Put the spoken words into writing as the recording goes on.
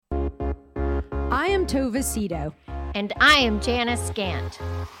I am Tova Cito, And I am Janice Gant.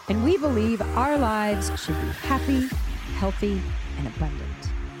 and we believe our lives should be happy, healthy, and abundant,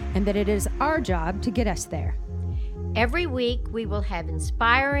 and that it is our job to get us there. Every week, we will have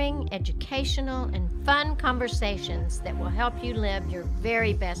inspiring, educational, and fun conversations that will help you live your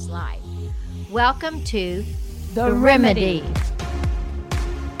very best life. Welcome to The Remedy.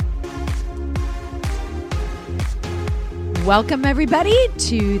 Welcome, everybody,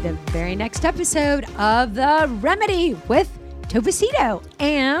 to the very next episode of The Remedy with Tova Cito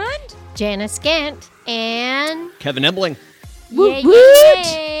and Janice Gant and Kevin Ebling. yay, Woot woot!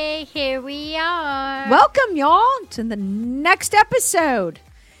 yay, here we are. Welcome, y'all, to the next episode.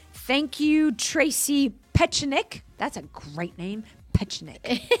 Thank you, Tracy Petchenick. That's a great name, Petchenick.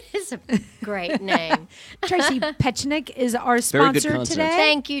 It is a great name. Tracy Petchenick is our Very good sponsor concept. today.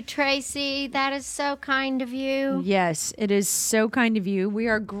 Thank you, Tracy. That is so kind of you. Yes, it is so kind of you. We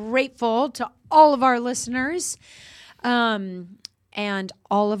are grateful to all of our listeners and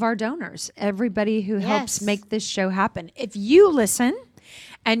all of our donors, everybody who helps Yes. make this show happen. If you listen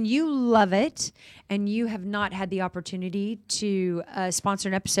and you love it and you have not had the opportunity to sponsor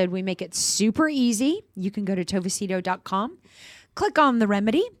an episode, we make it super easy. You can go to tovacito.com, click on The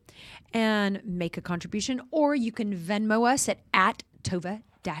Remedy, and make a contribution, or you can Venmo us at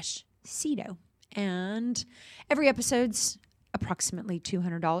Tova-Cito. And every episode's approximately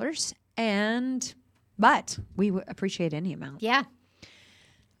 $200, but we would appreciate any amount. Yeah,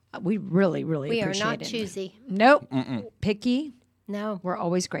 We really, really we are appreciate not it. choosy. Nope. Picky. No. We're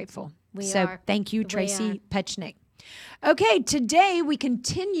always grateful. We so are. thank you, We Tracy Petchenick. Okay, today we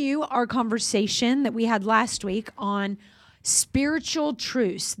continue our conversation that we had last week on spiritual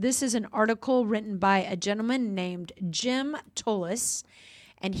truths. This is an article written by a gentleman named Jim Tullis,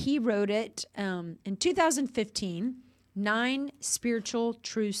 and he wrote it in 2015, 9 Spiritual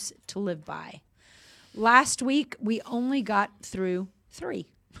Truths to Live By. Last week, we only got through 3.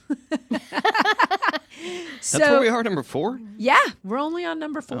 That's where we are, number 4? Yeah, we're only on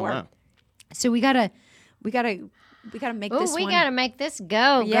number 4. Oh, wow. So we gotta make Oh, this we one. got to make this go,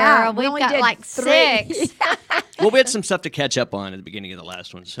 girl. Yeah, we We've only got did like 3. 6. Well, we had some stuff to catch up on at the beginning of the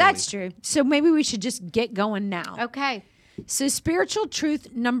last one. So That's true. So maybe we should just get going now. Okay. So spiritual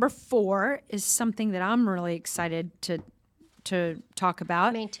truth number 4 is something that I'm really excited to talk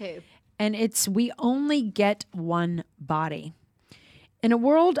about. Me too. And it's we only get one body. In a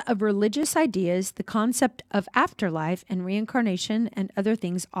world of religious ideas, the concept of afterlife and reincarnation and other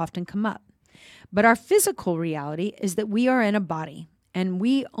things often come up. But our physical reality is that we are in a body, and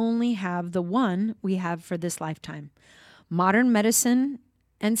we only have the one we have for this lifetime. Modern medicine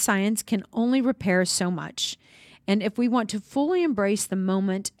and science can only repair so much. And if we want to fully embrace the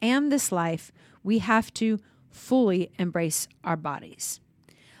moment and this life, we have to fully embrace our bodies.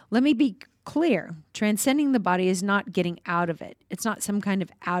 Let me be clear. Transcending the body is not getting out of it. It's not some kind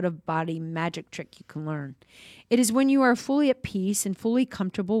of out-of-body magic trick you can learn. It is when you are fully at peace and fully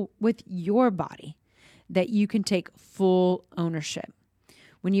comfortable with your body that you can take full ownership.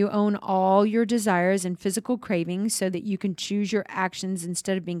 When you own all your desires and physical cravings so that you can choose your actions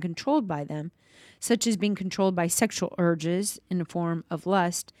instead of being controlled by them, such as being controlled by sexual urges in the form of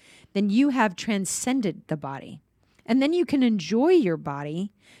lust, then you have transcended the body. And then you can enjoy your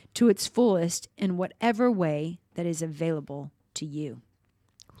body to its fullest in whatever way that is available to you.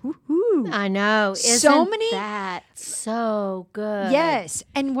 Woo-hoo. I know. Isn't So many- that so good? Yes,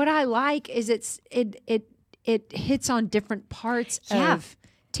 and what I like is it hits on different parts Yeah. of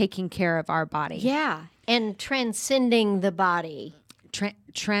taking care of our body. Yeah. And transcending the body.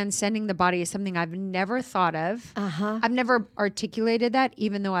 Transcending the body is something I've never thought of. Uh-huh. I've never articulated that,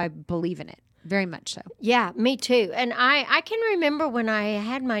 even though I believe in it very much so. Yeah, me too. And I can remember when I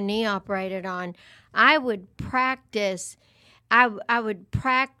had my knee operated on, I would practice. I would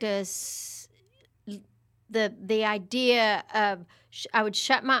practice the idea of I would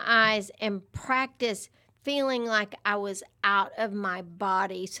shut my eyes and practice feeling like I was out of my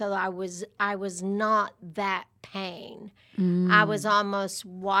body, so I was not that pain. I was almost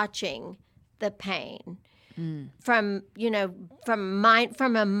watching the pain. From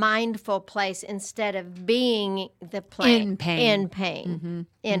a mindful place instead of being the In pain.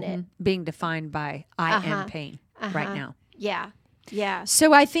 in it. Being defined by I am pain right now. Yeah.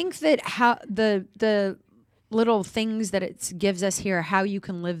 So I think that how the little things that it gives us here, how you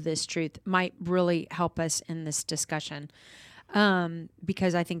can live this truth, might really help us in this discussion.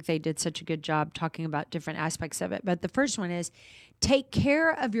 Because I think they did such a good job talking about different aspects of it. But the first one is take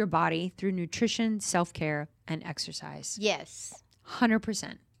care of your body through nutrition, self-care, and exercise. Yes.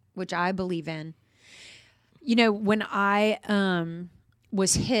 100%, which I believe in. You know, when I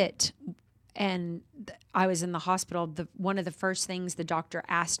was hit I was in the hospital. One of the first things the doctor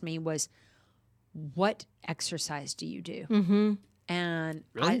asked me was, "What exercise do you do?" Mm-hmm. And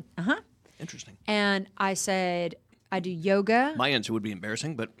Really? I Interesting. and I said, "I do yoga." My answer would be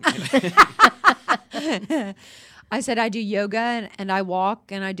embarrassing, but I said, "I do yoga and I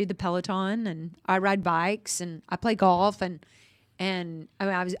walk and I do the Peloton and I ride bikes and I play golf and I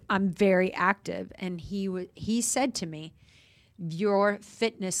mean, I'm very active." And he said to me, "Your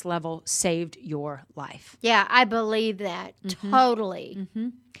fitness level saved your life." Yeah, I believe that totally.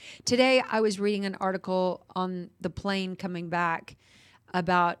 Today, I was reading an article on the plane coming back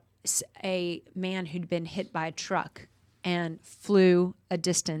about a man who'd been hit by a truck and flew a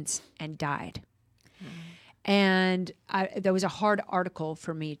distance and died. And there was a hard article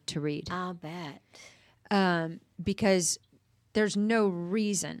for me to read I'll bet. because there's no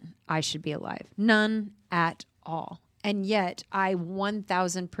reason I should be alive. None at all. And yet I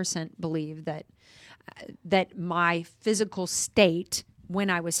 1000% believe that my physical state when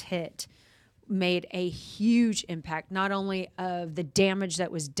I was hit made a huge impact, not only of the damage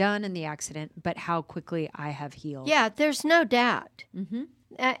that was done in the accident, but how quickly I have healed. Yeah, there's no doubt. Mm-hmm.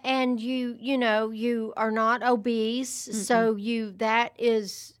 And you are not obese, so that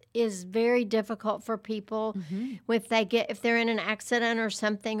is very difficult for people. If they're in an accident or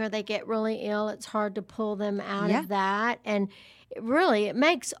something, or they get really ill, it's hard to pull them out of that. And it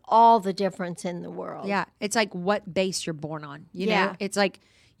makes all the difference in the world. Yeah, it's like what base you're born on. You know, it's like,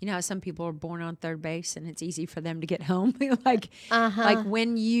 you know how some people are born on third base and it's easy for them to get home. like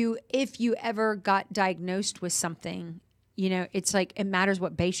if you ever got diagnosed with something, you know, it's like it matters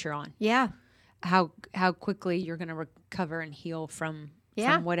what base you're on. Yeah. How quickly you're going to recover and heal from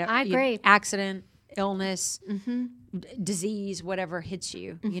whatever. I agree. Accident, illness, disease, whatever hits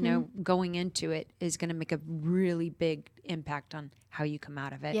you, you know, going into it is going to make a really big impact on how you come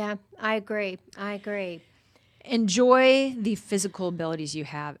out of it. Yeah, I agree. Enjoy the physical abilities you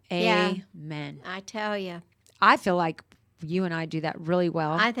have. Yeah. Amen. I tell you. I feel like you and I do that really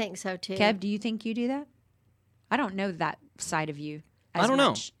well. I think so too. Kev, do you think you do that? I don't know that side of you as I don't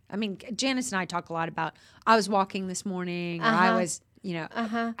much. I mean, Janice and I talk a lot about, I was walking this morning, or I was, you know,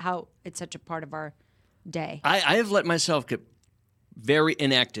 how it's such a part of our day. I have let myself get very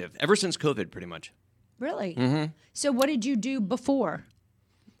inactive ever since COVID, pretty much. Really? Mm-hmm. So what did you do before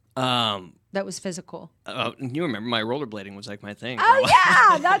that was physical? You remember my rollerblading was like my thing. Oh,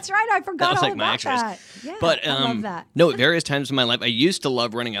 yeah, that's right. I forgot That was all like my about exercise. that. Yeah, But I love that. no, at various times in my life, I used to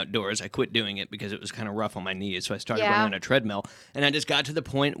love running outdoors. I quit doing it because it was kind of rough on my knees, so I started running on a treadmill. And I just got to the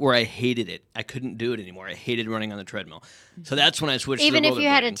point where I hated it. I couldn't do it anymore. I hated running on the treadmill. So that's when I switched Even to the if you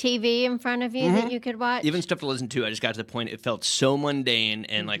had a rollerblading. TV in front of you that you could watch? Even stuff to listen to, I just got to the point it felt so mundane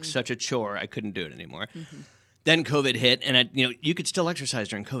and like such a chore, I couldn't do it anymore. Then COVID hit, and you could still exercise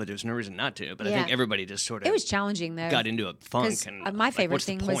during COVID. There was no reason not to, but I think everybody just sort of It was challenging, though. got into a funk. 'Cause, And my like, favorite what's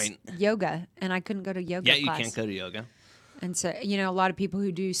the thing was point? yoga, and I couldn't go to yoga Yeah, class. you can't go to yoga. And so, you know, a lot of people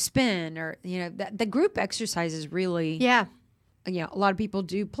who do spin or, you know, the group exercises really, Yeah. you know, a lot of people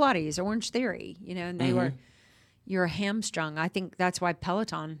do Pilates, Orange Theory, you know, and you're hamstrung. I think that's why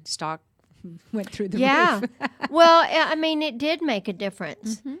Peloton stock went through the roof. Well, I mean, it did make a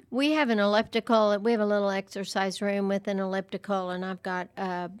difference. We have an elliptical. We have a little exercise room with an elliptical, and I've got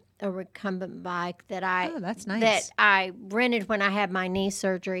a recumbent bike that Oh, that's nice. that I rented when I had my knee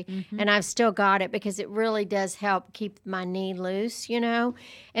surgery, and I've still got it because it really does help keep my knee loose, you know.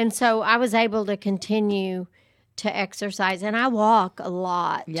 And so I was able to continue to exercise, and I walk a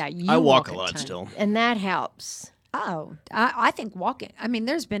lot. Yeah, I walk a ton. lot still. And that helps. Oh, I think walking. I mean,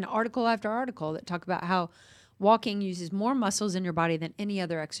 there's been article after article that talk about how walking uses more muscles in your body than any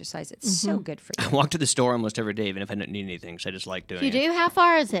other exercise. It's so good for you. I walk to the store almost every day, even if I don't need anything, so I just like doing You it. do? How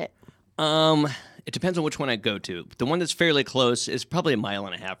far is it? It depends on which one I go to. The one that's fairly close is probably 1.5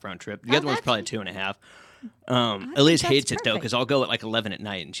 mile round trip. The other one's probably 2.5. Elise that's hates it though perfect. because I'll go at like 11 at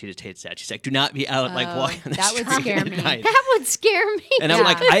night and she just hates that. She's like, "Do not be out like walking on the that would street scare at me. night." That would scare me. And I'm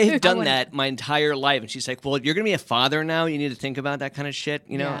like, Yeah. I have done wouldn't. that my entire life. And she's like, "Well, you're gonna be a father now. You need to think about that kind of shit.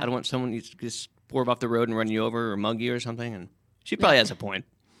 You know, Yeah. I don't want someone to just swerve off the road and run you over or mug you or something." And she probably has a point.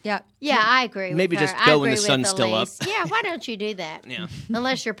 Yeah. Yeah, I agree. Maybe with her. just go I when the agree sun's with still up. Elise. Yeah, why don't you do that? Yeah.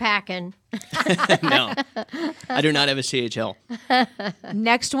 Unless you're packing. No, I do not have a CHL.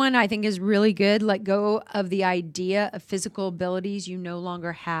 Next one I think is really good. Let go of the idea of physical abilities you no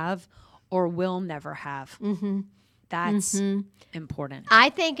longer have or will never have. That's important. I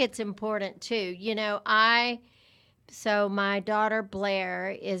think it's important too. You know, so my daughter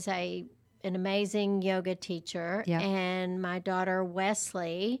Blair is an amazing yoga teacher, Yeah. and my daughter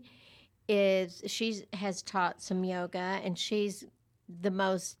Wesley has taught some yoga, and she's the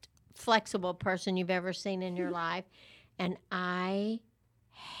most flexible person you've ever seen in your life, and I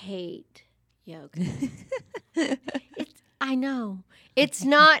hate yoga. I know it's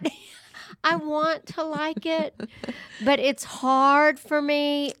not. I want to like it, but it's hard for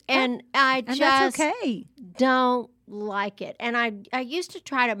me, and I And just that's okay. don't like it. And I used to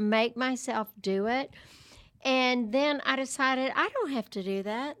try to make myself do it, and then I decided I don't have to do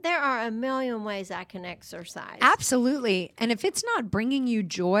that. There are a million ways I can exercise. Absolutely. And if it's not bringing you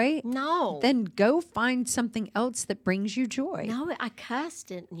joy, No. then go find something else that brings you joy. No, I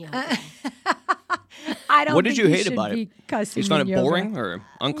cussed in yoga. I don't What did think you hate should about be it? cussing You found in it yoga. boring or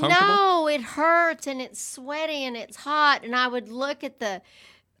uncomfortable? No, it hurts and it's sweaty and it's hot. And I would look at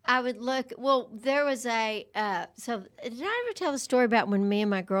well, there was so did I ever tell the story about when me and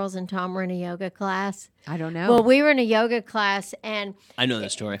my girls and Tom were in a yoga class? I don't know. Well, we were in a yoga class and I know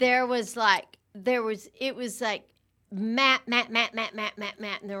that story. it was like mat,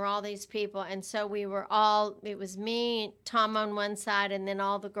 and there were all these people. And so it was me, Tom on one side, and then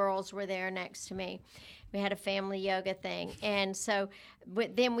all the girls were there next to me. We had a family yoga thing. And so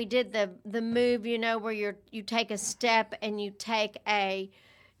then we did the move, where you take a step and you take a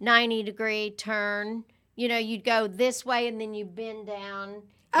 90-degree turn. You'd go this way and then you bend down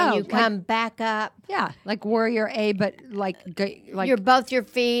and you come back up. yeah, like Warrior A, but like Both your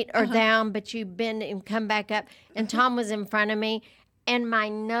feet are down, but you bend and come back up. And Tom was in front of me, and my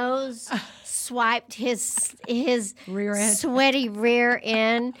nose swiped his Rear end. sweaty rear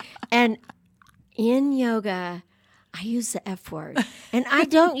end. And in yoga, I use the F word, and I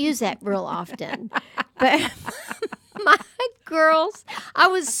don't use that real often. But my girls, I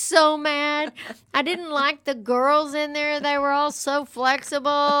was so mad. I didn't like the girls in there. They were all so flexible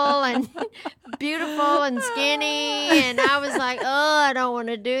and beautiful and skinny, and I was like, oh, I don't want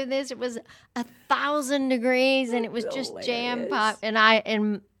to do this. It was 1,000 degrees, and it was just jam packed. And I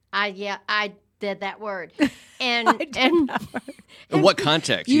did that word. And In what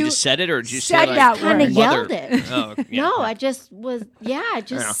context? You just said it, or did you say said like that kind of word. yelled it. Oh, yeah. No, I just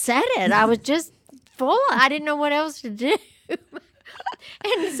said it. I was just full. I didn't know what else to do.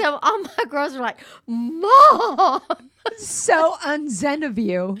 And so all my girls were like, Mom. so unzen of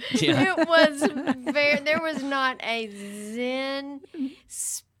you. Yeah. It was there was not a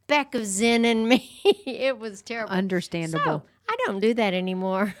speck of zen in me. It was terrible. Understandable. So, I don't do that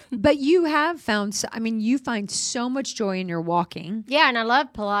anymore. But you have found, you find so much joy in your walking. Yeah, and I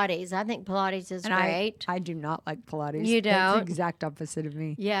love Pilates. I think Pilates is And great. I do not like Pilates. You That's don't? the exact opposite of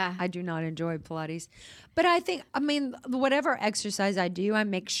me. Yeah. I do not enjoy Pilates. But I think, whatever exercise I do, I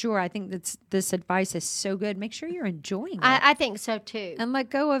make sure, I think this advice is so good. Make sure you're enjoying it. I think so too. And let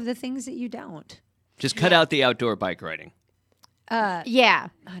go of the things that you don't. Just cut out the outdoor bike riding. Yeah.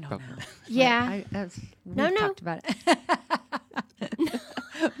 I don't know. Yeah. We've talked about it.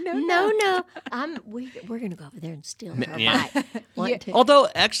 No. We're gonna go over there and steal her Yeah. bike. Want to? Although,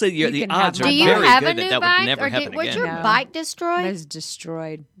 actually, You the can have odds are my Do you very have good a new that bike, would never or happen was again. your No. bike It destroyed? was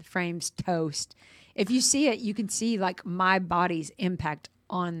destroyed. The frame's toast. If you see it, you can see like my body's impact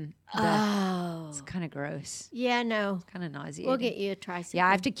on the. Oh, It's kind of gross. yeah. No, Kind of nauseating. we'll get you a tricycle. Yeah,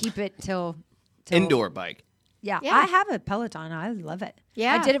 I have to keep it till Indoor bike. Yeah, Yeah. I have a Peloton. I love it.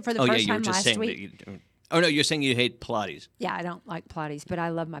 Yeah. I did it for the Oh, yeah, first you were time just last saying week. that you don't. Oh, no, you're saying you hate Pilates. Yeah, I don't like Pilates, but I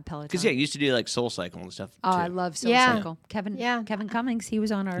love my Peloton. Because, yeah, you used to do like Soul Cycle and stuff. Oh, too. I love Yeah. SoulCycle. Kevin. Yeah. Kevin Cummings. He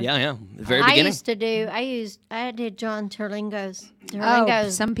was on our. Yeah. The very I beginning. used to do. I did John Terlingo's. Oh,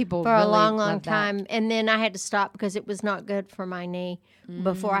 some people for a really long love that. time, and then I had to stop because it was not good for my knee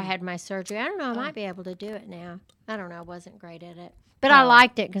before I had my surgery. I don't know. I might be able to do it now. I don't know. I wasn't great at it, but I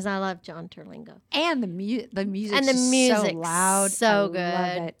liked it because I love John Terlingo. And the music. The music. And the music so loud. so I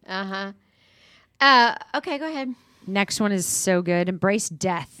good. Love it. Okay, go ahead. Next one is so good. Embrace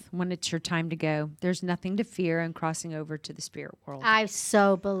death when it's your time to go. There's nothing to fear in crossing over to the spirit world. I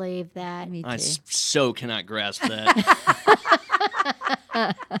so believe that. Me too. I so cannot grasp that.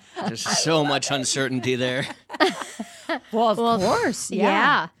 There's so much uncertainty there. Well, of course.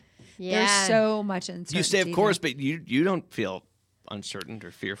 Yeah. Yeah. There's so much uncertainty. You say, of course, but you don't feel uncertain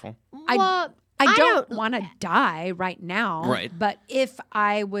or fearful. Well, I don't want to die right now. Right. But if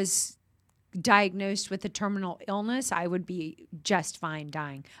I was diagnosed with a terminal illness, I would be just fine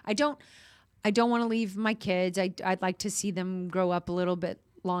dying. I don't want to leave my kids. I'd like to see them grow up a little bit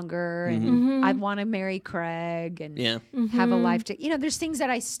longer, and I want to marry Craig and Yeah. have a life to. There's things that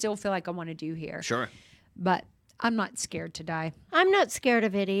I still feel like I want to do here. Sure. But I'm not scared to die. I'm not scared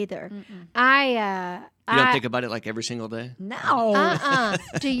of it either. You don't I think about it like every single day? No.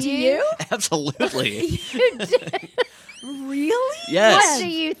 Do you? Absolutely. You do. Really? Yes. What do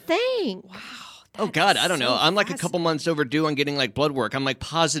you think? Wow. Oh, God, I don't know. so I'm like a couple months overdue on getting like blood work. I'm like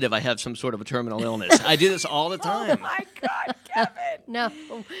positive I have some sort of a terminal illness. I do this all the time. Oh my God, Kevin. No,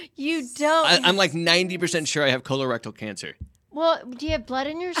 you don't. I'm like 90% sure I have colorectal cancer. Well, do you have blood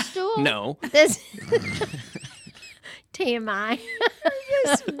in your stool? No. This TMI.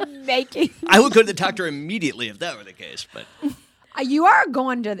 Just making. I would go to the doctor immediately if that were the case, but You are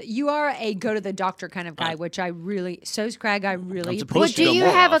you are a go to the doctor kind of guy, which I really, so's Craig, I really supposed Well, to do go you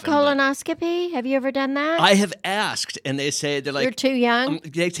more have often, a but- colonoscopy? Have you ever done that? I have asked, and they say they're like, You're too young?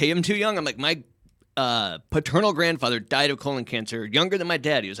 They say I'm too young. I'm like, my paternal grandfather died of colon cancer, younger than my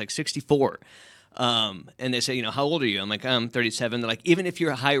dad. He was like 64. And they say, how old are you? I'm like, I'm 37. They're like, even if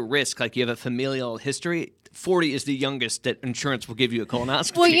you're high risk, like you have a familial history, 40 is the youngest that insurance will give you a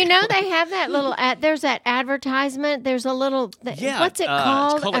colonoscopy. Well, they have that little there's that advertisement. There's a little yeah, what's it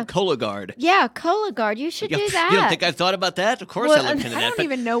called? It's called like Cologuard. Yeah, Cologuard. You should do that. You don't think I've thought about that? Of course Well, I looked into I that. don't But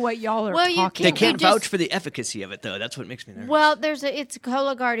even know what y'all are Well, you talking they about. can't You just- vouch for the efficacy of it, though. That's what makes me nervous. Well, it's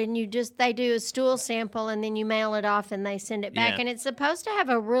Cologuard, and they do a stool sample, and then you mail it off, and they send it back, Yeah. and it's supposed to have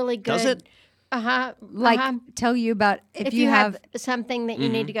a really good. Does it? Like, tell you about if you have something that you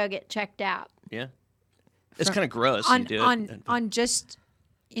need to go get checked out. Yeah. It's kind of gross. on you do it. on just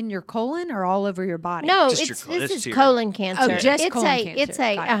in your colon or all over your body. No, Just this your- is your- colon cancer. Oh, just it's colon a, cancer. It's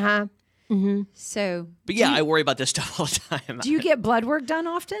a Got it. So, But yeah, I worry about this stuff all the time. do you get blood work done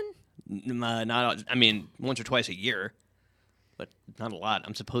often? Not. I mean, once or twice a year, but not a lot.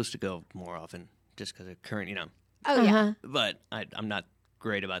 I'm supposed to go more often just because of current, Oh yeah. But I'm not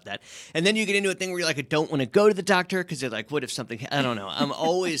great about that. And then you get into a thing where you're like, I don't want to go to the doctor because they're like, what if something? I don't know. I'm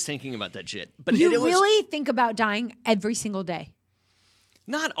always thinking about that shit. But You it was really think about dying every single day.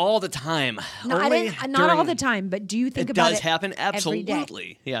 not all the time. No, Only not all during- the time, but do you think It about does it happen. every day?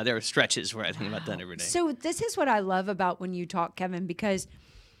 Absolutely. Yeah, there are stretches where I think about that every day. So this is what I love about when you talk, Kevin, because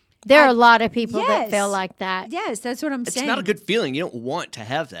There are a lot of people that Yes. feel like that. yes, that's what I'm It's saying. not a good feeling. You don't want to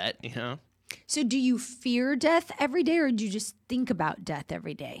have that, So do you fear death every day, or do you just think about death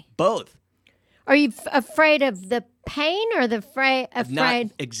every day? Both. Are you afraid of the pain or the Not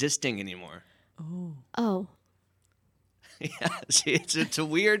afraid? existing anymore. Oh, Yeah, see, it's a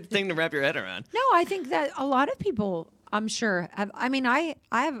weird thing to wrap your head around. No, I think that a lot of people, I'm sure, have. I mean,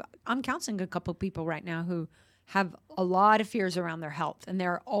 I'm counseling a couple people right now who have a lot of fears around their health, and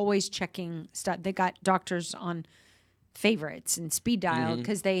they're always checking stuff. They got doctors on favorites and speed dial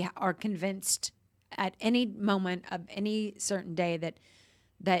because they are convinced at any moment of any certain day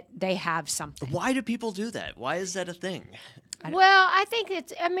that they have something. Why do people do that? Why is that a thing? well, I think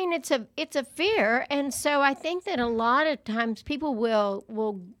it's a fear, and so I think that a lot of times people will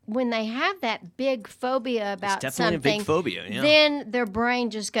when they have that big phobia about definitely a something, big phobia, yeah. then their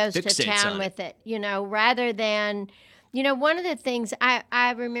brain just goes to Fixates town on with it, rather than. One of the things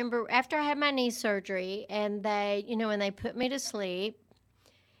I remember after I had my knee surgery and they, when they put me to sleep,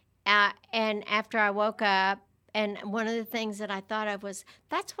 and after I woke up, and one of the things that I thought of was,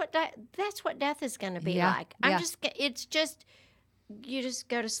 that's what death is going to be Yeah, like. yeah. It's just, you just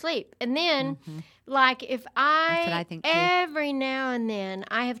go to sleep. And then, like, if I, what I think, too. every now and then,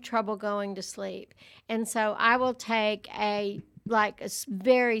 I have trouble going to sleep. And so I will take a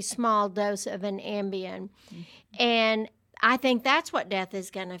very small dose of an Ambien. And I think that's what death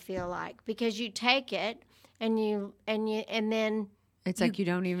is going to feel like, because you take it and then It's like you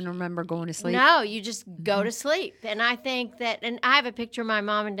don't even remember going to sleep. no, you just go to sleep. And I think that, and I have a picture of my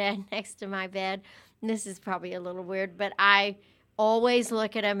mom and dad next to my bed. And this is probably a little weird, but I always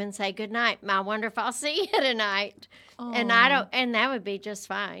look at them and say, good night. I wonder if I'll see you tonight. And and that would be just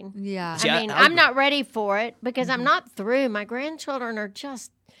fine. Yeah. See, I mean, I would- I'm not ready for it because I'm not through. My grandchildren are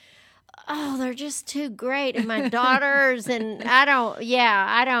just, they're just too great. And my daughters, and I don't. It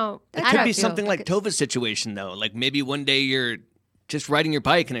I could don't be feel- something like Tova's situation, though. Like maybe one day you're just riding your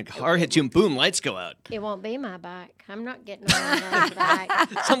bike and a car hits you and boom, lights go out. It won't be my bike. I'm not getting on my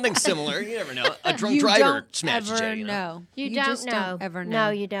bike. Something similar. You never know. A drunk You driver don't smashes ever you. know. You, just don't know. don't ever know.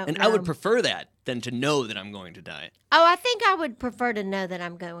 No, you don't And know. I would prefer that than to know that I'm going to die. Oh, I think I would prefer to know that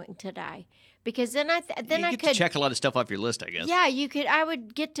I'm going to die, because then I You I get could to check a lot of stuff off your list, I guess. Yeah, you could. I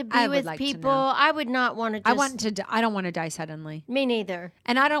would get to be I would with like to people. know. I would not want to. Just, I want to. I don't want to die suddenly, Me neither.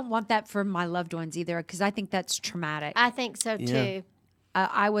 and I don't want that for my loved ones either, because I think that's traumatic. I think so too.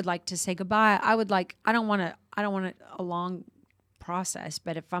 I would like to say goodbye. I would like. I don't want to. I don't want a long process,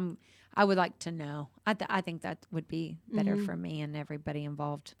 but if I would like to know. I think that would be better for me and everybody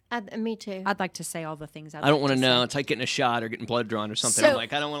involved. Me too. I'd like to say all the things I don't want to know. say. It's like getting a shot or getting blood drawn or something. So- I'm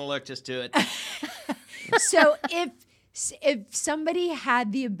like, I don't want to look. Just do it. So if somebody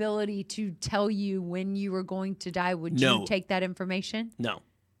had the ability to tell you when you were going to die, would No. you take that information? No.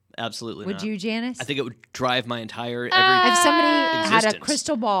 absolutely Would not. you, Janice? I think it would drive my entire if somebody had a existence.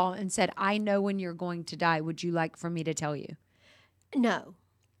 crystal ball and said, "I know when you're going to die," would you like for me to tell you? No,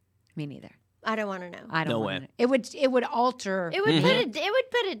 Me neither. I don't want to know. I don't No wanna way. know. It would alter. It would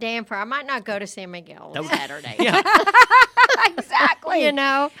put a damper. I might not go to San Miguel on Saturday. Yeah, exactly. You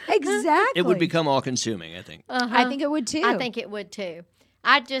know, Exactly. it would become all-consuming, I think. I think it would too. I think it would too.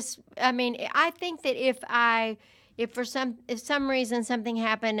 I think that if for some reason something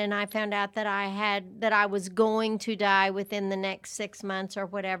happened and I found out that I was going to die within the next 6 months or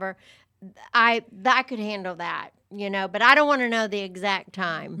whatever, I could handle that, but I don't want to know the exact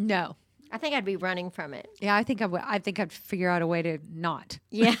time. No. I think I'd be running from it. Yeah, I think I would. I think I'd figure out a way to not.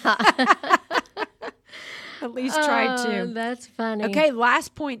 Yeah. At least try to. That's funny. Okay,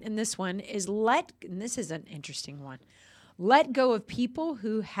 last point in this one is and this is an interesting one. Let go of people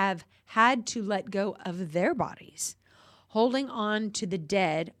who have had to let go of their bodies. Holding on to the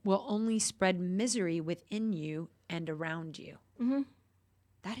dead will only spread misery within you and around you. Mm-hmm.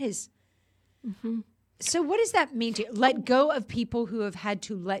 That is. Mm-hmm. So what does that mean to you? Let go of people who have had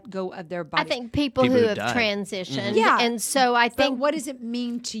to let go of their bodies. I think people People who who have died. transitioned. Yeah. And so I But think what does it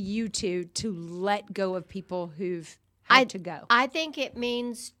mean to you to let go of people who've had to go? I think it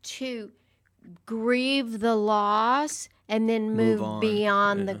means to grieve the loss and then move on.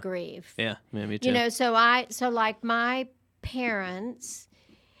 beyond the grief. Yeah, me too. So like my parents,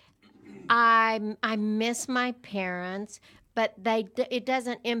 I miss my parents, but it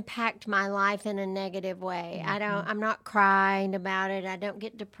doesn't impact my life in a negative way. I'm not crying about it. I don't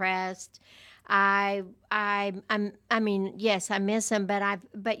get depressed. I mean, yes, I miss them, but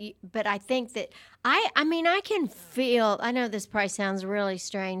I think that I can feel. I know this probably sounds really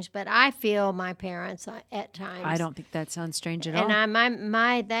strange, but I feel my parents at times. I don't think that sounds strange at all.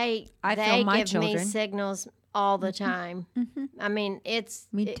 And they feel my give me children. signals all the time. I mean,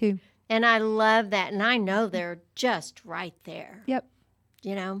 Me too. and I love that, and I know they're just right there. Yep.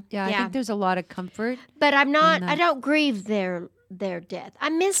 Yeah, I think there's a lot of comfort. but I'm not. I don't grieve their death. I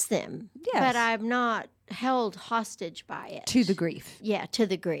miss them, Yes. but I'm not held hostage by it. To the grief. Yeah, to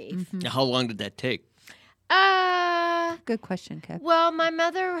the grief. Now, how long did that take? Good question, Kev. Well, my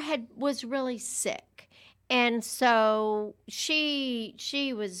mother was really sick, and so she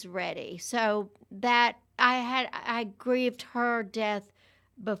was ready. So that I grieved her death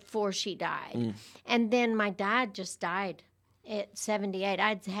before she died, and then my dad just died at 78.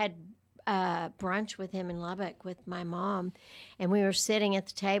 I'd had brunch with him in Lubbock with my mom, and we were sitting at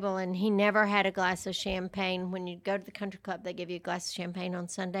the table, and he never had a glass of champagne. When you go to the country club, they give you a glass of champagne on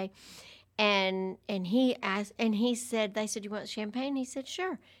Sunday. And he asked, and he said, they said, "You want champagne?" He said,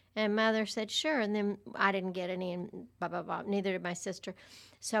 "Sure." And mother said, "Sure." And then I didn't get any, and blah, blah, blah. Neither did my sister.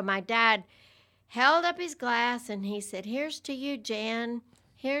 So my dad held up his glass, and he said, "Here's to you, Jan.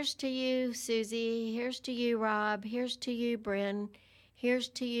 Here's to you, Susie. Here's to you, Rob. Here's to you, Bryn. Here's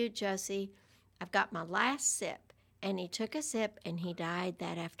to you, Josie. I've got my last sip." And he took a sip, and he died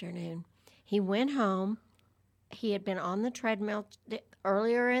that afternoon. He went home. He had been on the treadmill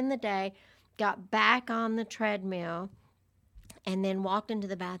earlier in the day, got back on the treadmill, and then walked into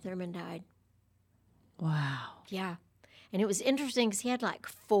the bathroom and died. Wow. Yeah. And it was interesting because he had like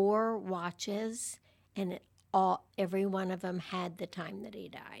 4 watches, and every one of them had the time that he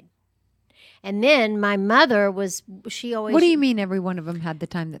died. And then my mother she always. What do you mean every one of them had the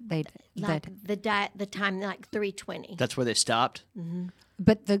time that they like the time like 3:20. That's where they stopped.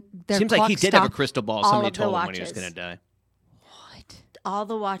 But their Seems like he clock did have a stopped? crystal ball. all Somebody of the told him when he was watches. going to die. What? All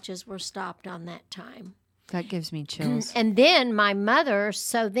the watches were stopped on that time. That gives me chills. And then my mother.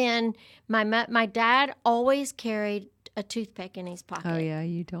 So then my dad always carried a toothpick in his pocket. Oh yeah,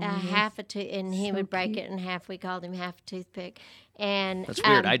 you told me. this. Half a tooth, and he So would break cute. it in half. We called him half a toothpick. And That's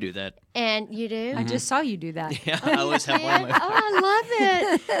weird. I do that. And you do? I just saw you do that. Yeah, I always have one. Oh, in my I love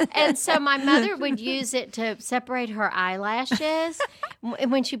it. And so my mother would use it to separate her eyelashes.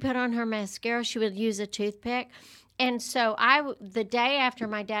 When she put on her mascara, she would use a toothpick. And so the day after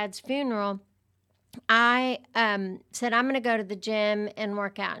my dad's funeral, I said, "I'm going to go to the gym and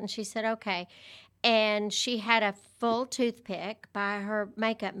work out." And she said, "Okay." And she had a full toothpick by her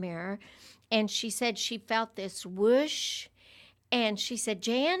makeup mirror. And she said she felt this whoosh. And she said,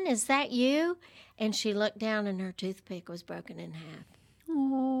 "Jan, is that you?" And she looked down, and her toothpick was broken in half.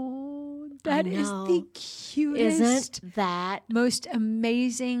 Oh, that is know. the cutest, Isn't that? most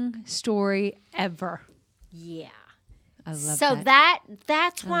amazing story ever. Yeah. I love So that.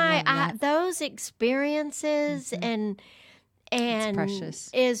 that's why love that. those experiences and precious.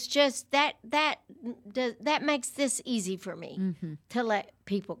 is just that makes this easy for me to let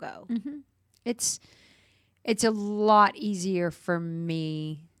people go. It's a lot easier for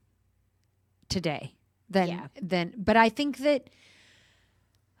me today than but I think that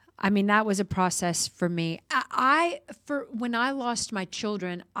that was a process for me. For when I lost my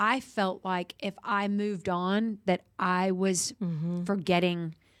children, I felt like if I moved on, that I was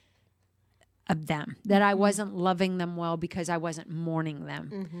forgetting of them, that I wasn't loving them well because I wasn't mourning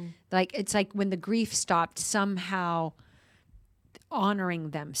them. Like, it's like when the grief stopped, somehow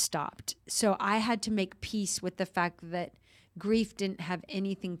honoring them stopped. So I had to make peace with the fact that grief didn't have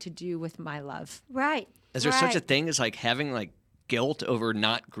anything to do with my love. Right. Is there such a thing as like having like guilt over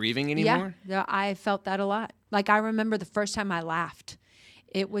not grieving anymore? Yeah, I felt that a lot. Like, I remember the first time I laughed.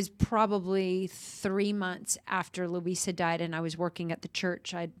 It was probably 3 months after Louisa died, and I was working at the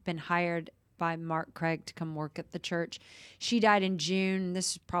church. I'd been hired by Mark Craig to come work at the church. She died in June.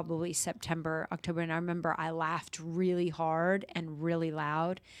 This is probably September, October. And I remember I laughed really hard and really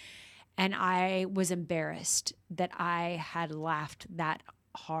loud. And I was embarrassed that I had laughed that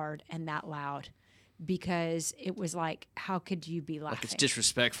hard and that loud, because it was like, how could you be laughing? Like it's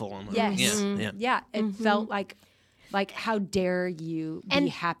disrespectful almost. Yes. Yeah. It felt like how dare you be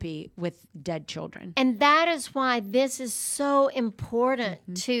happy with dead children? And that is why this is so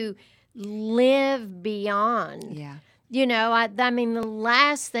important to live beyond. Yeah. You know, I mean, the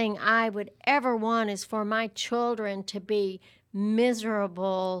last thing I would ever want is for my children to be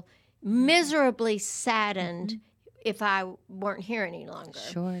miserably saddened if I weren't here any longer.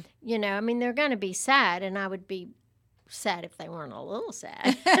 Sure. You know, I mean, they're going to be sad, and I would be sad if they weren't a little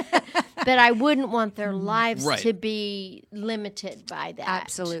sad. But I wouldn't want their lives to be limited by that.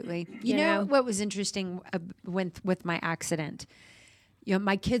 Absolutely. You know what was interesting with my accident? You know,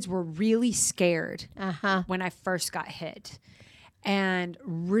 my kids were really scared when I first got hit and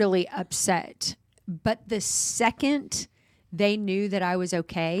really upset. But the second they knew that I was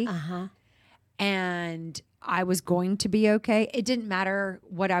okay and I was going to be okay, it didn't matter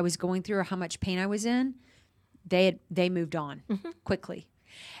what I was going through or how much pain I was in. They moved on quickly.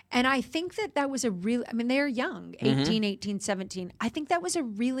 And I think that was a really, they're young, 18, 17. I think that was a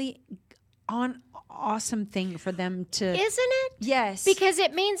really awesome thing for them to. Isn't it? Yes. Because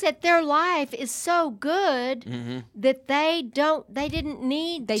it means that their life is so good that they didn't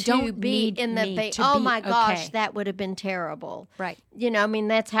need to be in the oh my gosh, that would have been terrible. Right. You know,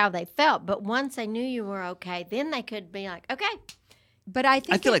 that's how they felt. But once they knew you were okay, then they could be like, okay. But I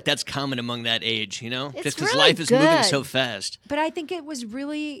feel like that's common among that age, you know? It's just because really life is moving so fast. But I think it was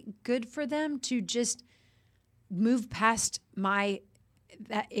really good for them to just move past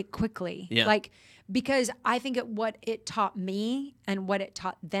it quickly. Yeah. Like, because I think what it taught me and what it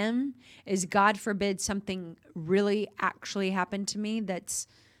taught them is, God forbid something really actually happened to me that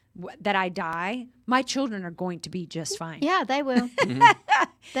I die, my children are going to be just fine. Yeah, they will.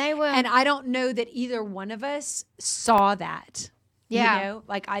 They will. And I don't know that either one of us saw that. Yeah. You know,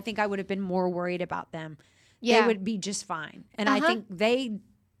 like, I think I would have been more worried about them. Yeah. They would be just fine. And I think they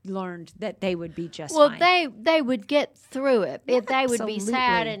learned that they would be just fine. Well, they would get through it. Yeah, they would be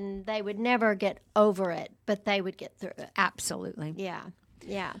sad and they would never get over it, but they would get through it. Absolutely. Yeah.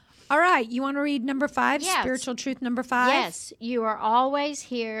 Yeah. All right. You want to read number 5? Yes. Spiritual truth number 5? Yes. You are always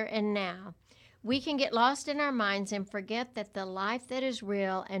here and now. We can get lost in our minds and forget that the life that is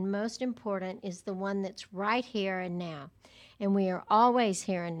real and most important is the one that's right here and now. And we are always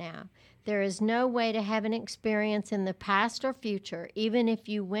here and now. There is no way to have an experience in the past or future. Even if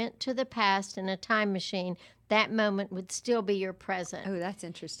you went to the past in a time machine, that moment would still be your present. Oh, that's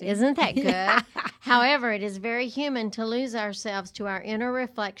interesting. Isn't that good? However, it is very human to lose ourselves to our inner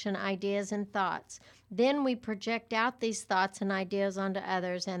reflection, ideas, and thoughts. Then we project out these thoughts and ideas onto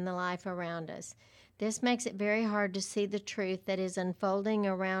others and the life around us. This makes it very hard to see the truth that is unfolding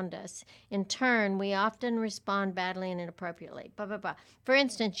around us. In turn, we often respond badly and inappropriately. Blah, blah, blah. For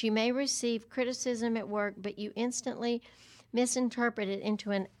instance, you may receive criticism at work, but you instantly misinterpret it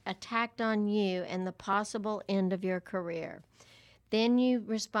into an attack on you and the possible end of your career. Then you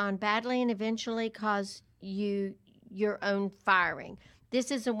respond badly and eventually cause your own firing.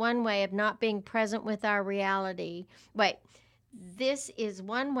 This is one way of not being present with our reality. This is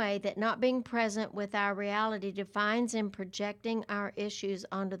one way that not being present with our reality defines and projecting our issues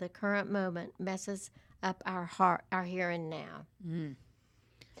onto the current moment messes up our heart, our here and now.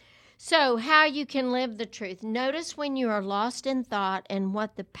 So, how you can live the truth. Notice when you are lost in thought and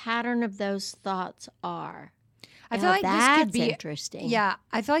what the pattern of those thoughts are. I feel like this could be interesting. Yeah,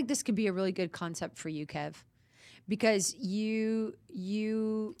 I feel like this could be a really good concept for you, Kev. Because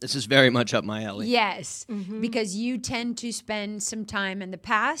this is very much up my alley. Yes, because you tend to spend some time in the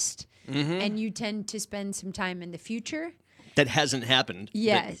past and you tend to spend some time in the future. That hasn't happened.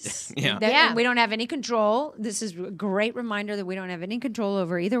 Yes. Yeah. And we don't have any control. This is a great reminder that we don't have any control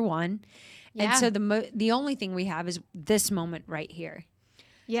over either one. And so the only thing we have is this moment right here.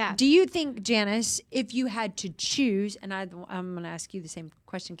 Yeah. Do you think, Janice, if you had to choose, and I'm going to ask you the same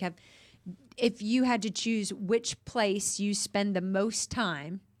question, Kev, if you had to choose which place you spend the most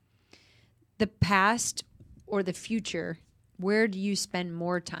time, the past or the future, where do you spend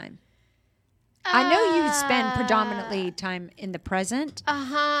more time? I know you spend predominantly time in the present.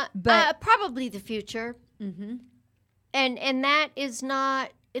 But probably the future. Mm-hmm. And that is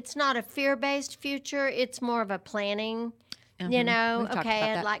not, it's not a fear-based future. It's more of a planning. You know,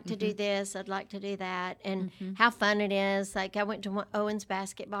 okay, I'd like to do this, I'd like to do that, and how fun it is. Like, I went to Owen's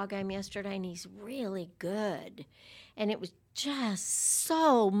basketball game yesterday, and he's really good. And it was just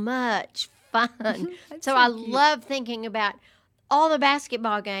so much fun. So I love thinking about all the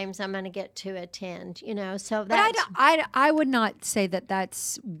basketball games I'm going to get to attend, you know. So that's... But I would not say that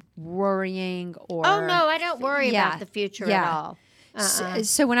that's worrying or... Oh, no, I don't worry about the future at all.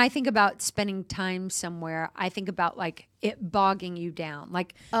 So when I think about spending time somewhere, I think about like it bogging you down,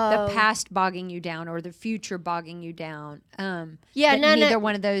 like the past bogging you down or the future bogging you down. Neither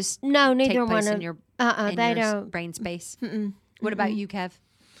one of those. No, neither take place one in of your they don't brain space. What about you, Kev?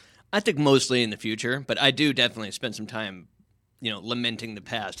 I think mostly in the future, but I do definitely spend some time, you know, lamenting the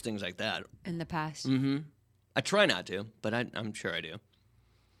past, things like that. In the past. Mm-hmm. I try not to, but I'm sure I do.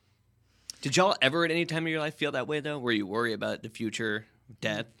 Did y'all ever at any time in your life feel that way, though, where you worry about the future,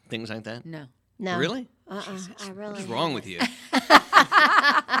 death, things like that? No. Really? I really. What's wrong with you?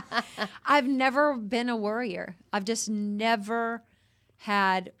 I've never been a worrier. I've just never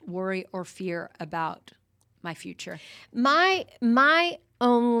had worry or fear about my future. My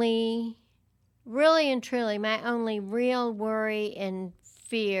only, really and truly, my only real worry and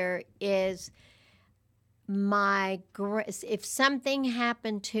fear is if something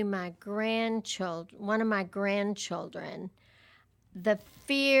happened to my grandchildren, one of my grandchildren, the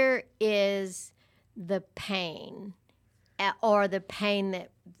fear is the pain or the pain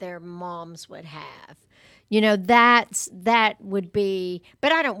that their moms would have. You know, that would be,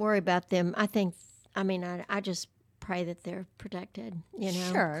 but I don't worry about them. I just pray that they're protected, you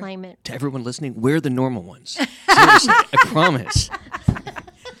know, Sure. claim it. To everyone listening, we're the normal ones. Seriously, I promise.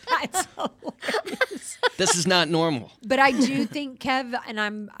 That's hilarious. This is not normal. But I do think, Kev,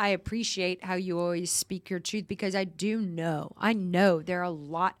 and I appreciate how you always speak your truth because I know there are a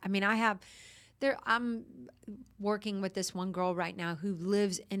lot. I mean, I'm working with this one girl right now who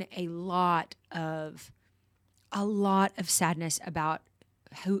lives in a lot of sadness about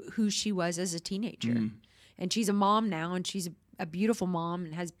who she was as a teenager. And she's a mom now, and she's a beautiful mom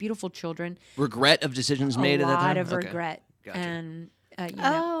and has beautiful children. Regret of decisions made at that time? A lot of regret. Gotcha. And, I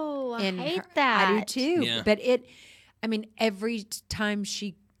hate that. I do too. Yeah. But every time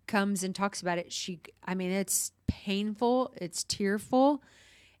she comes and talks about it, it's painful. It's tearful.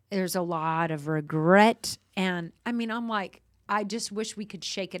 There's a lot of regret. And I'm like, I just wish we could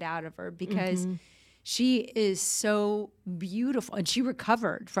shake it out of her because she is so beautiful and she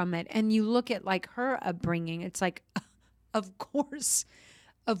recovered from it. And you look at like her upbringing, it's like, of course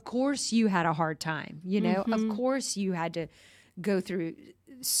you had a hard time, you know, of course you had to go through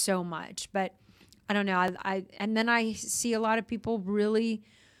so much, but I don't know. And then I see a lot of people really,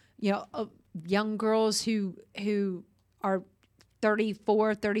 you know, young girls who are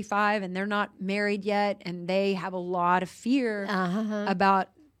 34, 35 and they're not married yet. And they have a lot of fear about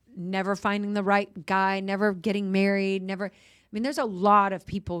never finding the right guy, never getting married, there's a lot of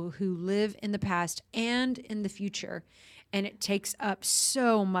people who live in the past and in the future, and it takes up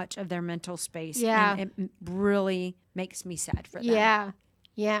so much of their mental space. Yeah. And it really makes me sad for them. Yeah.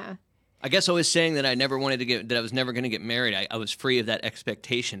 Yeah. I guess I was saying that I never wanted to that I was never going to get married. I was free of that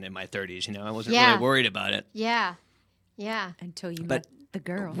expectation in my 30s, you know. I wasn't really worried about it. Yeah. Yeah. Until you met the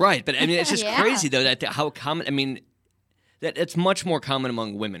girl. Right. But it's just crazy though that how common, that it's much more common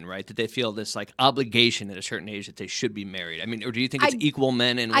among women, right? That they feel this like obligation at a certain age that they should be married. Or do you think it's equal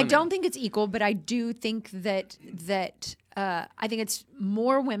men and women? I don't think it's equal, but I do think that I think it's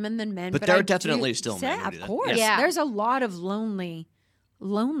more women than men. But there are definitely still men who do that. Of course. Yeah. There's a lot of lonely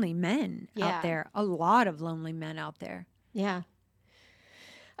men out there. A lot of lonely men out there. Yeah.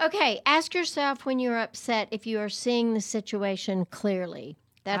 Okay, ask yourself when you're upset if you are seeing the situation clearly.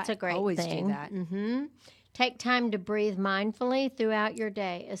 That's a great always thing. do that. Mm-hmm. Take time to breathe mindfully throughout your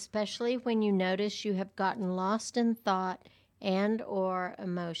day, especially when you notice you have gotten lost in thought and or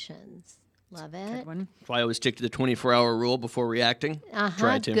emotions. Love it. Good one. That's why I always stick to the 24-hour rule before reacting.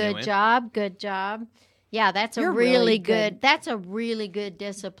 Try to Good anyway. job. Good job. Yeah, that's a You're really really good. good. That's a really good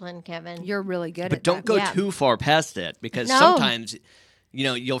discipline, Kevin. You're really good But at don't that. go Yeah. too far past that because No. sometimes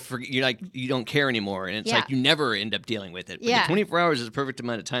you'll forget. You're like you don't care anymore, and it's Yeah. like you never end up dealing with it. But Yeah. the 24 hours is a perfect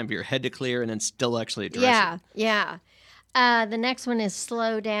amount of time for your head to clear and then still actually address it. Yeah. The next one is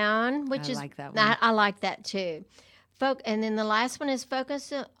slow down, which I is like that one. I like that too. And then the last one is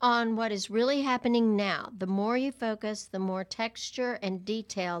focus on what is really happening now. The more you focus, the more texture and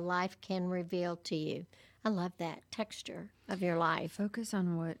detail life can reveal to you. I love that texture of your life. Focus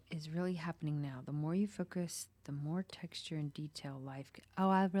on what is really happening now. The more you focus, the more texture and detail life. Oh,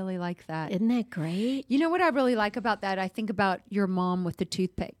 I really like that. Isn't that great? You know what I really like about that? I think about your mom with the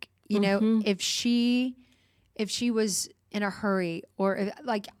toothpick. You know, if she was in a hurry, or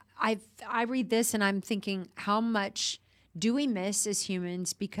I read this and I'm thinking, how much do we miss as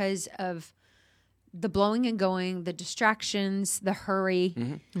humans because of the blowing and going, the distractions, the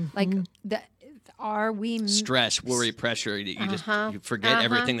hurry? Like, are we Stress, worry, pressure. You just you forget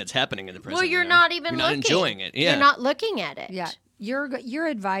everything that's happening in the present. Well, you're not even you're not looking. enjoying it. Yeah. You're not looking at it. Yeah. Your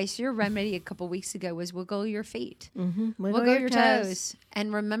advice, your remedy a couple weeks ago was wiggle your feet. Wiggle Wiggle your toes.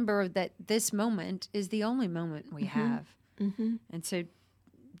 And remember that this moment is the only moment we have. And so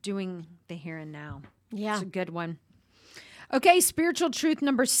doing the here and now. Yeah. It's a good one. Okay, spiritual truth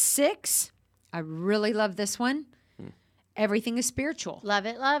number 6. I really love this one. Everything is spiritual. Love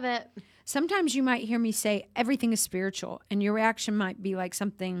it, love it. Sometimes you might hear me say everything is spiritual, and your reaction might be like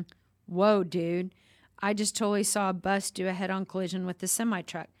something, whoa, dude, I just totally saw a bus do a head-on collision with the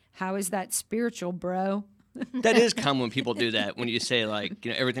semi-truck. How is that spiritual, bro? That is common when people do that. When you say like,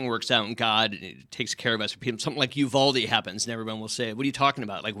 everything works out and God takes care of us. Something like Uvalde happens, and everyone will say, "What are you talking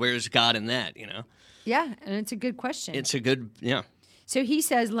about? Like, where's God in that?" Yeah, and it's a good question. It's a good, So he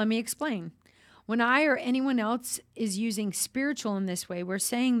says, let me explain. When I or anyone else is using spiritual in this way, we're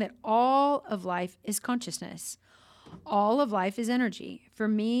saying that all of life is consciousness. All of life is energy. For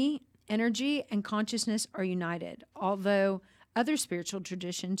me, energy and consciousness are united, although other spiritual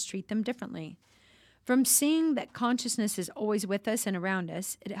traditions treat them differently. From seeing that consciousness is always with us and around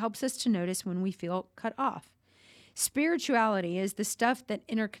us, it helps us to notice when we feel cut off. Spirituality is the stuff that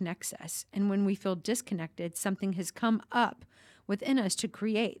interconnects us, and when we feel disconnected, something has come up within us to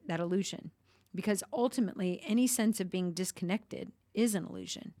create that illusion. Because ultimately, any sense of being disconnected is an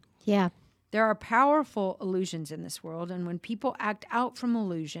illusion. Yeah. There are powerful illusions in this world, and when people act out from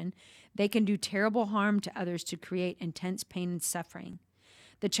illusion, they can do terrible harm to others to create intense pain and suffering.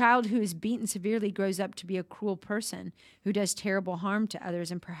 The child who is beaten severely grows up to be a cruel person who does terrible harm to others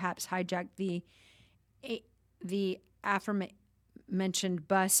and perhaps hijacked the aforementioned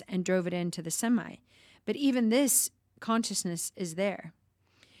bus and drove it into the semi. But even this consciousness is there.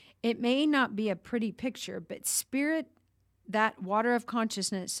 It may not be a pretty picture, but spirit, that water of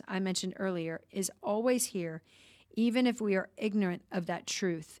consciousness I mentioned earlier, is always here, even if we are ignorant of that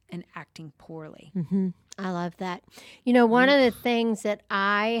truth and acting poorly. I love that. One of the things that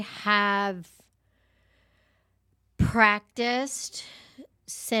I have practiced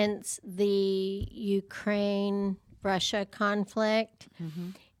since the Ukraine-Russia conflict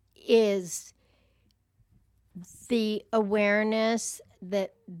is the awareness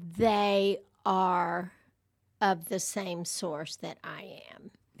that they are of the same source that I am,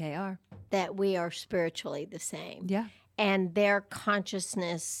 They are. that we are spiritually the same. Yeah. And their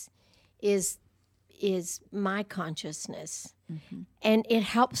consciousness is my consciousness. And it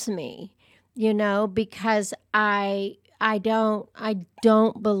helps me, because I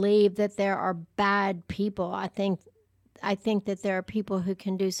don't believe that there are bad people. I think that there are people who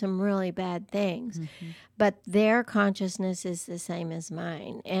can do some really bad things, but their consciousness is the same as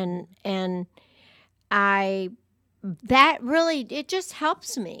mine. And that really, it just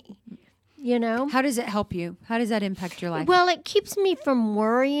helps me, How does it help you? How does that impact your life? Well, it keeps me from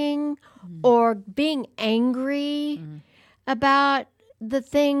worrying or being angry about the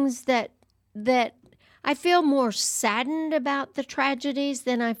things that I feel more saddened about the tragedies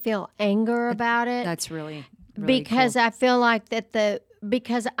than I feel anger about it. That's really because cool. I feel like that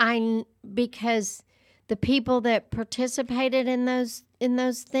because the people that participated in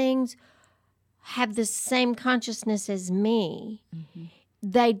those things have the same consciousness as me.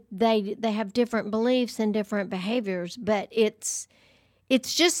 They have different beliefs and different behaviors, but it's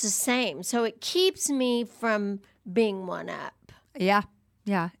just the same. So it keeps me from being one up. Yeah.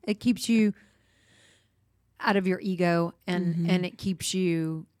 It keeps you out of your ego, and it keeps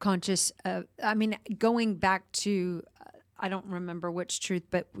you conscious of, going back to, I don't remember which truth,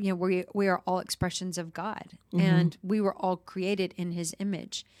 but we are all expressions of God, and we were all created in His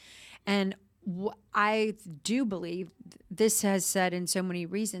image. And I do believe this has said in so many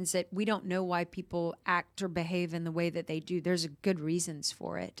reasons that we don't know why people act or behave in the way that they do. There's good reasons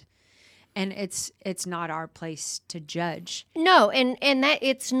for it. And it's not our place to judge. No, and that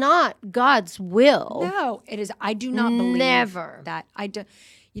it's not God's will. No, it is. I do not believe Never. that. I do.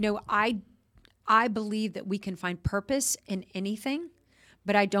 You know, I believe that we can find purpose in anything,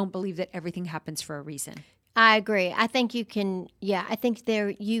 but I don't believe that everything happens for a reason. I agree. I think you can. Yeah, I think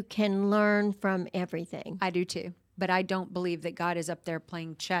you can learn from everything. I do too. But I don't believe that God is up there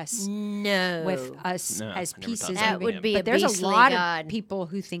playing chess No, with us No, as I never pieces. thought that of would it. be But a there's a beastly lot God. of people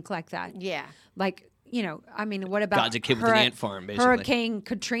who think like that. Yeah. Like, you know, I mean, what about God's a kid with an ant farm, basically. Hurricane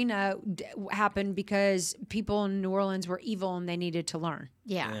Katrina happened because people in New Orleans were evil and they needed to learn.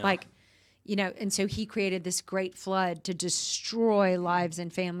 Yeah. Like, you know, and so he created this great flood to destroy lives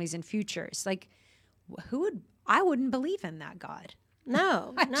and families and futures. Like, I wouldn't believe in that God.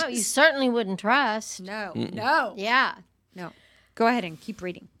 No, you certainly wouldn't trust. No. Yeah. No. Go ahead and keep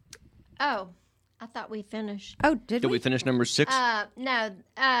reading. Oh, I thought we finished. Oh, did Did we finish number 6? No.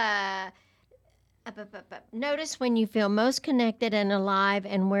 Notice when you feel most connected and alive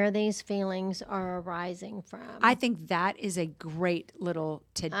and where these feelings are arising from. I think that is a great little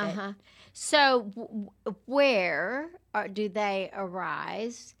tidbit. Uh-huh. So, where do they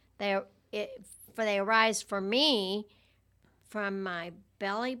arise? They arise for me from my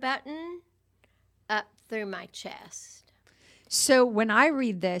belly button up through my chest. So when I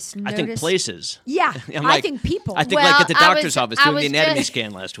read this, I think places. Yeah, I'm I like- think people. I think Well, like at the I doctor's was- office I doing the was anatomy just-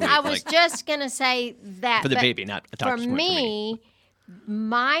 scan last week. I was like, just gonna say that for the but baby, not a for doctor's point me,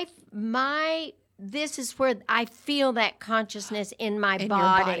 my this is where I feel that consciousness in my In your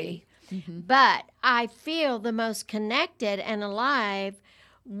body. body. But I feel the most connected and alive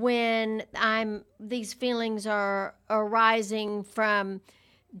when these feelings are arising from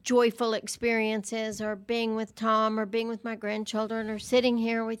joyful experiences or being with Tom or being with my grandchildren or sitting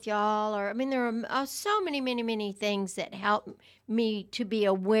here with y'all, or I mean there are so many things that help me to be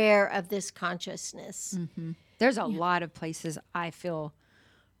aware of this consciousness. There's a lot of places I feel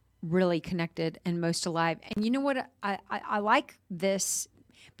really connected and most alive. And you know what? I like this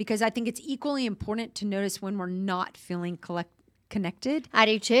because I think it's equally important to notice when we're not feeling connected I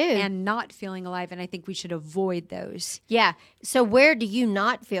do too. and not feeling alive. And I think we should avoid those. Yeah. So where do you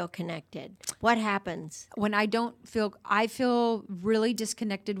not feel connected? What happens? When I feel really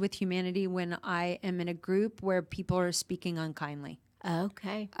disconnected with humanity when I am in a group where people are speaking unkindly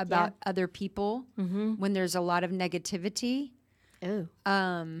Okay. about other people, when there's a lot of negativity Yeah.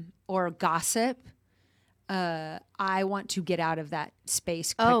 Ooh. or gossip. I want to get out of that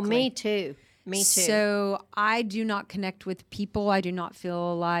space quickly. Oh, me too. Me too. So I do not connect with people. I do not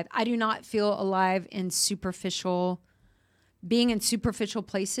feel alive. I do not feel alive in being in superficial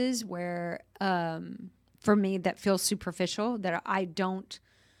places where, for me, that feels superficial, that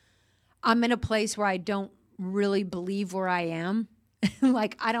I'm in a place where I don't really believe where I am.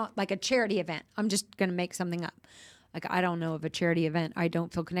 Like a charity event. I'm just going to make something up. Like, I don't know of a charity event. I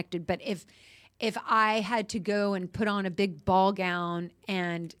don't feel connected. But if I had to go and put on a big ball gown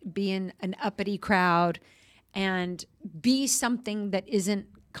and be in an uppity crowd and be something that isn't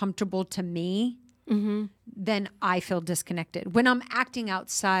comfortable to me, then I feel disconnected. When I'm acting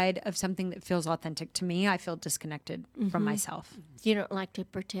outside of something that feels authentic to me, I feel disconnected from myself. You don't like to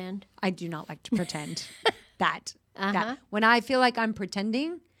pretend? I do not like to pretend that. When I feel like I'm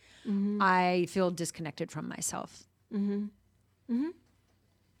pretending, I feel disconnected from myself. I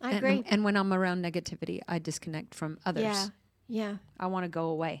agree. And when I'm around negativity, I disconnect from others. Yeah. Yeah. I want to go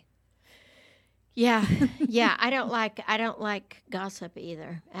away. Yeah. Yeah. I don't like gossip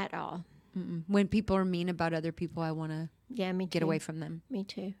either at all. When people are mean about other people, I want to Yeah, me too. get away from them. Me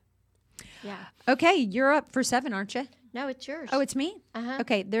too. Yeah. Okay, you're up for 7, aren't you? No, it's yours. Oh, it's me? Uh-huh.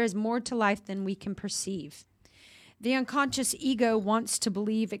 Okay, there is more to life than we can perceive. The unconscious ego wants to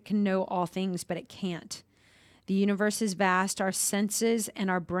believe it can know all things, but it can't. The universe is vast, our senses and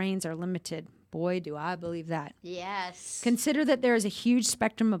our brains are limited. Boy, do I believe that. Yes. Consider that there is a huge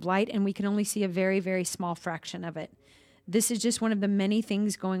spectrum of light and we can only see a very, very small fraction of it. This is just one of the many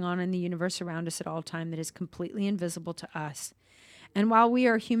things going on in the universe around us at all time that is completely invisible to us. And while we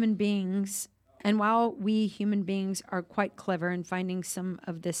human beings are quite clever in finding some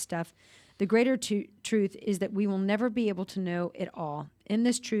of this stuff, the greater truth is that we will never be able to know it all. In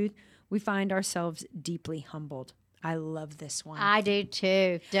this truth, we find ourselves deeply humbled. I love this one. I do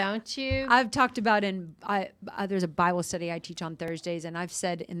too. Don't you? I've talked about there's a Bible study I teach on Thursdays, and I've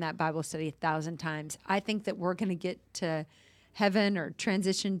said in that Bible study 1,000 times, I think that we're going to get to heaven or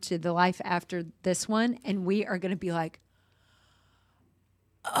transition to the life after this one, and we are going to be like,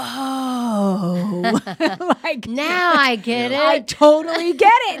 oh, like Now I get I it. totally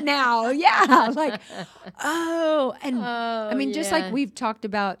get it now. Yeah. Like, oh, and Oh, I mean, just yeah. like we've talked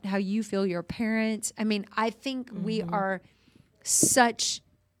about how you feel your parents. I mean, I think we are such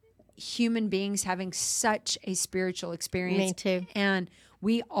human beings having such a spiritual experience. Me too. And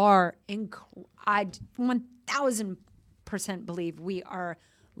we are, I 1000% believe we are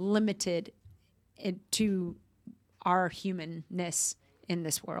limited to our humanness in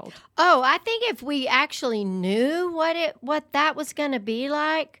this world. Oh, I think if we actually knew what that was going to be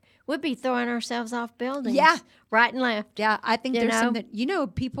like, we'd be throwing ourselves off buildings. Yeah. Right and left. Yeah, I think You there's know? something,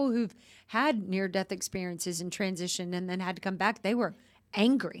 people who've had near-death experiences and transition and then had to come back, they were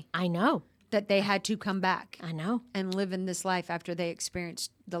angry I know. that they had to come back I know. and live in this life after they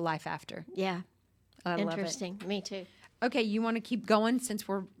experienced the life after. Yeah. I love it. Interesting. Me too. Okay, you want to keep going since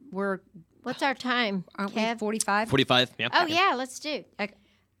we're What's our time, aren't Kev? we 45? 45. Yeah. Oh, yeah, let's do.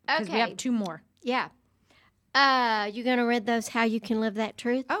 Because we have 2 more. Yeah. You going to read those How You Can Live That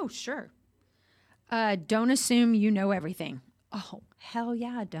Truth? Oh, sure. Don't assume you know everything. Oh, hell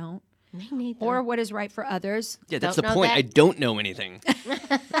yeah, I don't. Me neither. Or what is right for others. Yeah, that's Don't the know point. that. I don't know anything.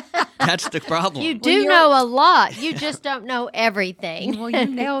 That's the problem. You do know a lot. You just don't know everything. Well, you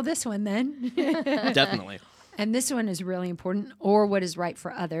nail this one then. Definitely. And this one is really important. Or what is right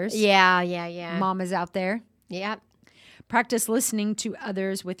for others. Yeah. Mamas out there. Yeah. Practice listening to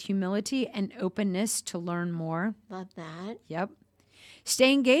others with humility and openness to learn more. Love that. Yep.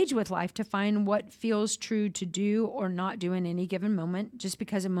 Stay engaged with life to find what feels true to do or not do in any given moment. Just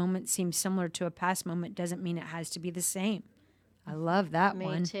because a moment seems similar to a past moment doesn't mean it has to be the same. I love that Me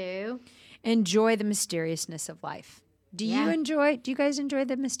one. too. Enjoy the mysteriousness of life. Do you guys enjoy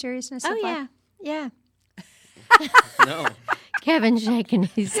the mysteriousness of Oh, life? yeah. No, Kevin shaking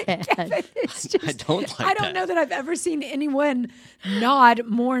his head. It's just, I don't like I don't know that I've ever seen anyone nod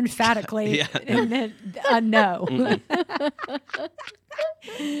more emphatically Yeah. than a no.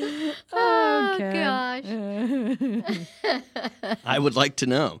 Oh, Okay. gosh. I would like to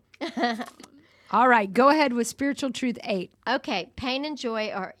know. All right, go ahead with Spiritual Truth 8. Okay, pain and joy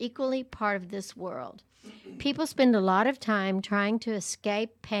are equally part of this world. People spend a lot of time trying to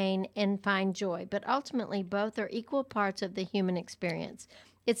escape pain and find joy, but ultimately both are equal parts of the human experience.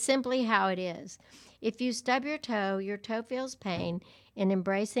 It's simply how it is. If you stub your toe feels pain. In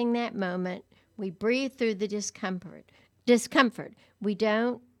embracing that moment, we breathe through the discomfort. We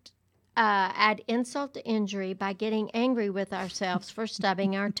don't add insult to injury by getting angry with ourselves for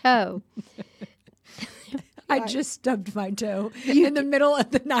stubbing our toe. I just stubbed my toe in the middle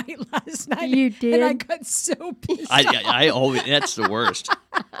of the night last night. You did? And I got so pissed. I always, that's the worst.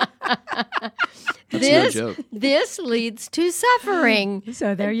 That's This, no joke. this leads to suffering.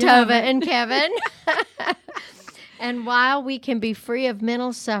 So there you have Tova it. and Kevin. And while we can be free of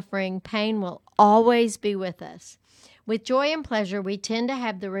mental suffering, pain will always be with us. With joy and pleasure, we tend to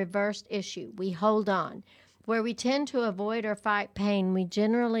have the reversed issue. We hold on. Where we tend to avoid or fight pain, we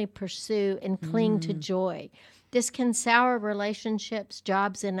generally pursue and cling to joy. This can sour relationships,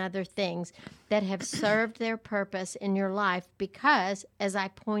 jobs, and other things that have served their purpose in your life because, as I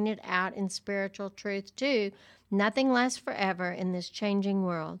pointed out in Spiritual Truth 2, nothing lasts forever in this changing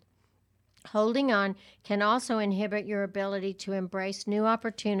world. Holding on can also inhibit your ability to embrace new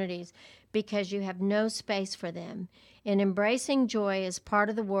opportunities because you have no space for them. In embracing joy as part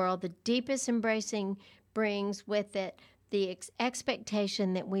of the world, the deepest embracing brings with it the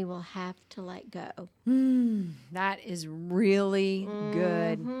expectation that we will have to let go. That is really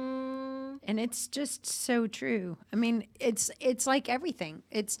good. Mhm. And it's just so true. I mean, it's like everything.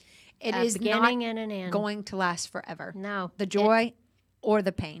 It A is beginning not and an end. going to last forever. No. The joy or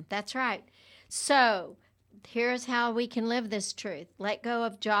the pain. That's right. So here's how we can live this truth. Let go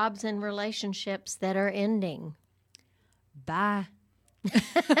of jobs and relationships that are ending. Bye.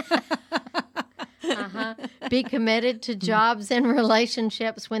 Be committed to jobs and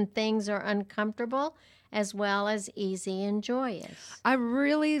relationships when things are uncomfortable as well as easy and joyous. I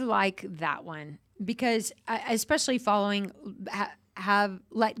really like that one because especially following have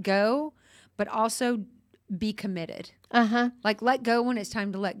let go, but also be committed. Like let go when it's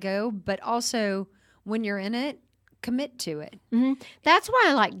time to let go, but also when you're in it, commit to it. That's why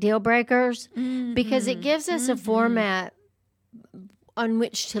I like deal breakers because it gives us a format on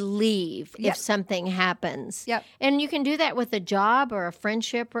which to leave Yep. if something happens. Yep. And you can do that with a job or a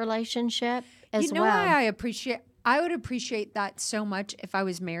friendship relationship as You know well. why I would appreciate that so much if I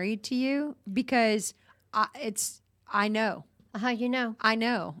was married to you because I know. You know. I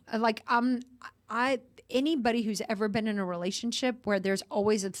know. Like anybody who's ever been in a relationship where there's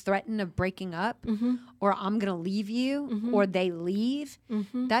always a threat of breaking up or I'm going to leave you or they leave,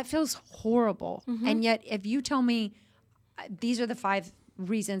 that feels horrible. And yet if you tell me these are the 5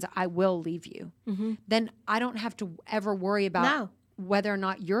 reasons I will leave you, then I don't have to ever worry about whether or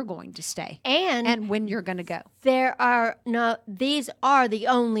not you're going to stay and when you're going to go. These are the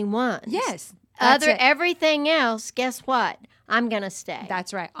only ones. Yes. Everything else, guess what? I'm going to stay.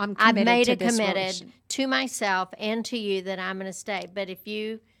 That's right. I'm committed I've made to it this committed relation. to myself and to you that I'm going to stay. But if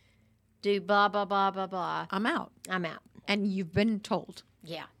you do blah, blah, blah, blah, blah, I'm out. I'm out. And you've been told.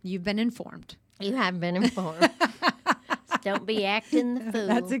 Yeah. You've been informed. You have been informed. Don't be acting the fool.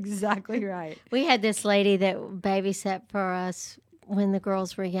 That's exactly right. We had this lady that babysat for us when the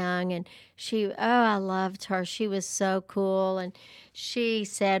girls were young, and I loved her. She was so cool. And she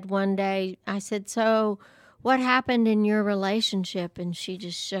said one day, I said, so what happened in your relationship? And she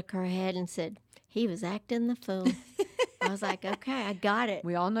just shook her head and said, he was acting the fool. I was like, okay, I got it.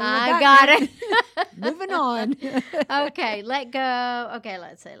 We all know I got it. Moving on. Okay, let go. Okay,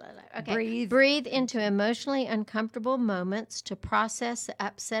 let's say let go. Okay. Breathe into emotionally uncomfortable moments to process the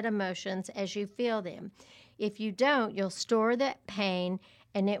upset emotions as you feel them. If you don't, you'll store that pain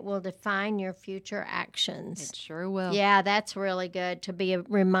and it will define your future actions. It sure will. Yeah, that's really good to be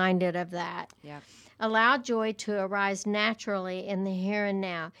reminded of that. Yeah. Allow joy to arise naturally in the here and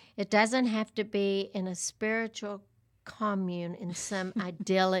now. It doesn't have to be in a spiritual commune in some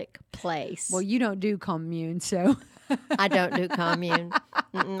idyllic place. Well, you don't do commune, so. I don't do commune.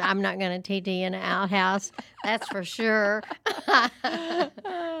 I'm not going to TT in an outhouse. That's for sure.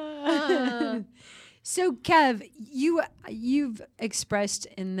 So, Kev, you've expressed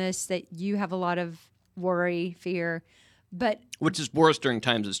in this that you have a lot of worry, fear, but which is worse during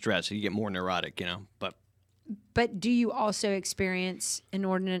times of stress. You get more neurotic, you know. But do you also experience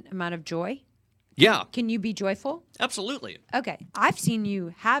inordinate amount of joy? Yeah. Can you be joyful? Absolutely. Okay, I've seen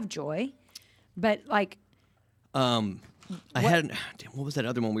you have joy, but like, what was that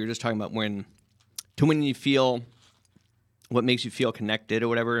other one we were just talking about? When you feel. What makes you feel connected or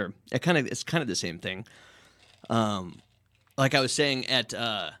whatever. It's kind of the same thing. Like I was saying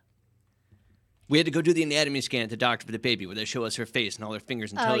we had to go do the anatomy scan at the doctor for the baby where they show us her face and all her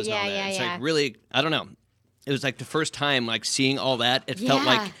fingers and toes and all that. It's like really, I don't know. It was like the first time like seeing all that. It felt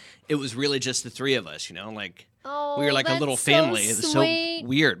like it was really just the 3 of us, you know, like we were like a little family. So it was so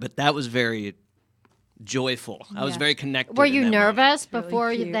weird, but that was very joyful. I was very connected. Were you nervous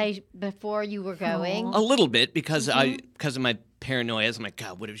Really before you were going? A little bit because of my paranoia. I'm like,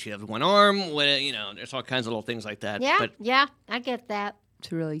 God, what if she has one arm? What, you know, there's all kinds of little things like that. Yeah, I get that.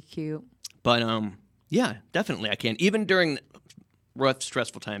 It's really cute. But yeah, definitely I can. Even during rough,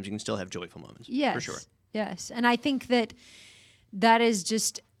 stressful times, you can still have joyful moments. Yes, for sure. Yes, and I think that is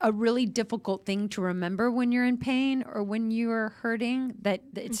just a really difficult thing to remember when you're in pain or when you are hurting. That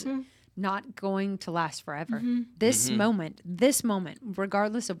it's not going to last forever. This moment,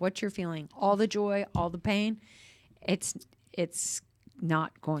 regardless of what you're feeling, all the joy, all the pain, it's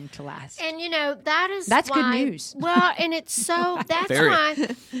not going to last. And you know, that's why, good news. Well, and it's so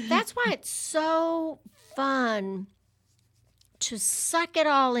that's why it's so fun to suck it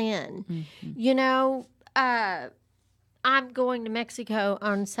all in. You know, I'm going to Mexico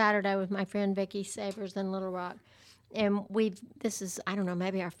on Saturday with my friend Vicki Savers in Little Rock. And this is, I don't know,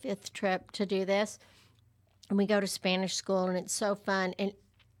 maybe our 5th trip to do this. And we go to Spanish school, and it's so fun. And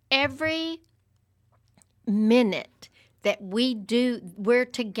every minute that we're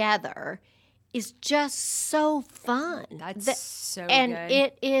together is just so fun. That's so and good.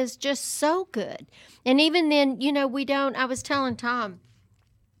 It is just so good. And even then, you know, I was telling Tom,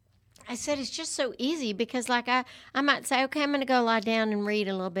 I said, it's just so easy because, like, I might say, okay, I'm going to go lie down and read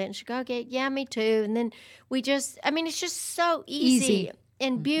a little bit. And she'll go, okay, yeah, me too. And then it's just so easy.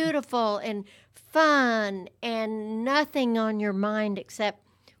 And beautiful and fun and nothing on your mind except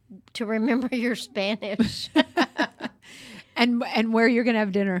to remember your Spanish. and where you're going to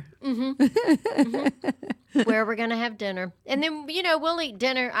have dinner. Where we're going to have dinner. And then, you know, we'll eat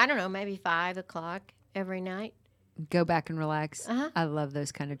dinner, I don't know, maybe 5 o'clock every night. Go back and relax. I love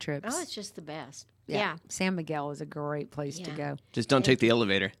those kind of trips. Oh, it's just the best. Yeah. San Miguel is a great place to go. Just don't take the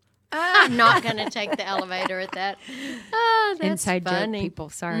elevator. I'm not going to take the elevator at that. Oh, that's Inside funny. joke, people.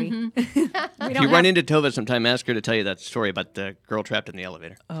 Sorry. If you run into Tova sometime, ask her to tell you that story about the girl trapped in the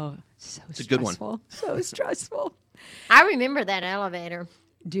elevator. Oh, so it's a good one. So stressful. I remember that elevator.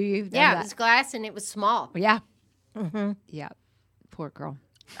 Do you? Yeah, it was glass and it was small. Yeah. Yeah. Poor girl.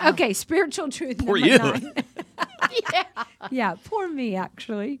 Okay, spiritual truth Poor number you. 9. Yeah, poor me,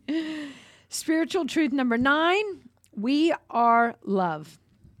 actually. Spiritual truth number 9, we are love.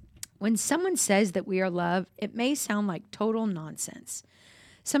 When someone says that we are love, it may sound like total nonsense.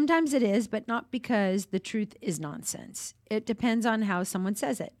 Sometimes it is, but not because the truth is nonsense. It depends on how someone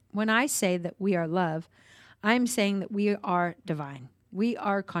says it. When I say that we are love, I'm saying that we are divine. We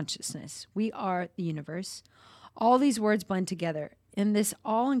are consciousness. We are the universe. All these words blend together. In this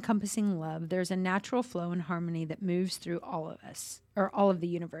all-encompassing love, there's a natural flow and harmony that moves through all of us, or all of the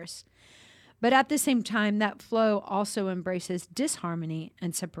universe. But at the same time, that flow also embraces disharmony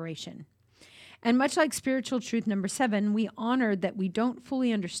and separation. And much like spiritual truth number 7, we honor that we don't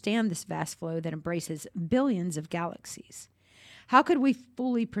fully understand this vast flow that embraces billions of galaxies. How could we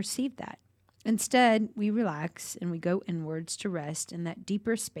fully perceive that? Instead, we relax and we go inwards to rest in that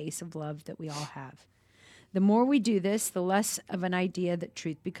deeper space of love that we all have. The more we do this, the less of an idea that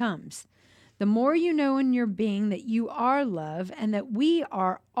truth becomes. The more you know in your being that you are love and that we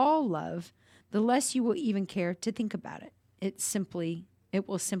are all love, the less you will even care to think about it. It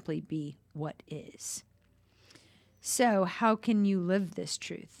will simply be what is. So, how can you live this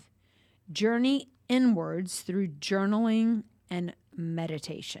truth? Journey inwards through journaling and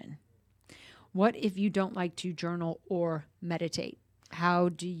meditation. What if you don't like to journal or meditate? How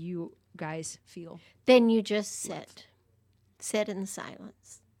do you guys feel? Then you just sit. Sit in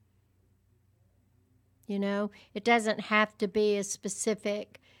silence. You know, it doesn't have to be a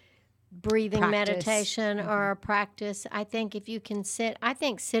specific breathing meditation or a practice. I think if you can sit, I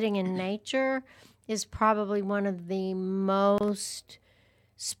think sitting in nature is probably one of the most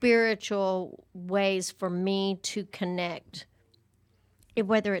spiritual ways for me to connect.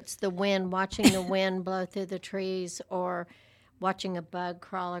 Whether it's the wind, watching the wind blow through the trees, or watching a bug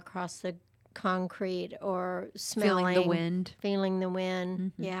crawl across the concrete, or smelling feeling the wind.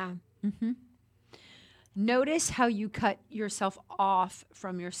 Mm-hmm. Yeah. Mm-hmm. Notice how you cut yourself off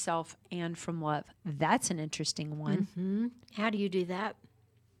from yourself and from love. That's an interesting one. Mm-hmm. How do you do that?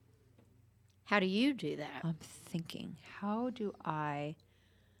 How do you do that? I'm thinking, how do I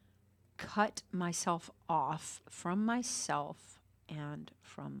cut myself off from myself and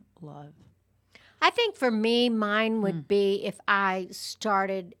from love? I think for me, mine would be, if I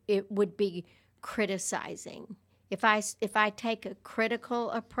started, it would be criticizing. If I take a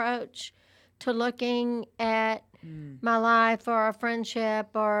critical approach to looking at my life or a friendship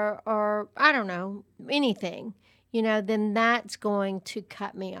or I don't know, anything, you know, then that's going to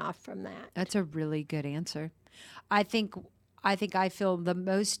cut me off from that. That's a really good answer. I think I feel the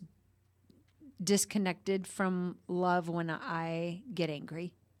most disconnected from love when I get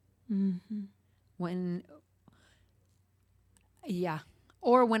angry. Mm-hmm.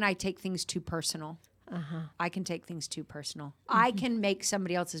 Or when I take things too personal. Uh-huh. I can take things too personal. Mm-hmm. I can make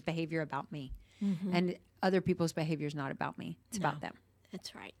somebody else's behavior about me. Mm-hmm. And other people's behavior is not about me. It's about them.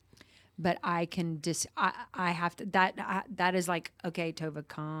 That's right. But I can I have to, that is like, okay, Tova,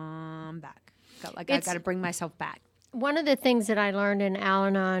 calm back. I got to bring myself back. One of the things that I learned in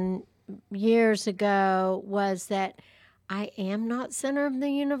Al-Anon years ago was that I am not center of the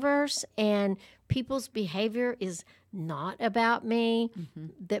universe, and people's behavior is not about me. Mm-hmm.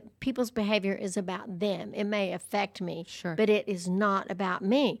 That people's behavior is about them. It may affect me, sure, but it is not about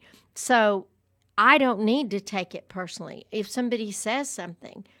me. So I don't need to take it personally. If somebody says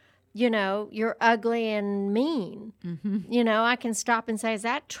something, you know, you're ugly and mean, you know, I can stop and say, is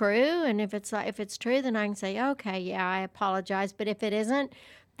that true? And if it's true, then I can say, okay, yeah, I apologize. But if it isn't,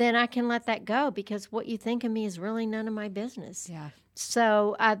 then I can let that go, because what you think of me is really none of my business. Yeah.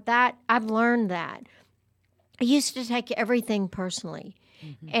 So that I've learned that. I used to take everything personally,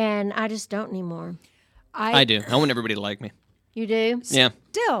 and I just don't anymore. I do. I want everybody to like me. You do? Yeah.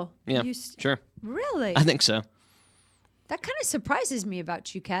 Still? Yeah. Sure. Really? I think so. That kind of surprises me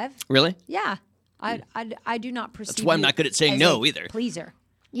about you, Kev. Really? Yeah. I do not perceive. That's why I'm not good at saying no either. Pleaser.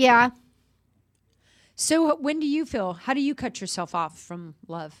 Yeah. So when do you feel? How do you cut yourself off from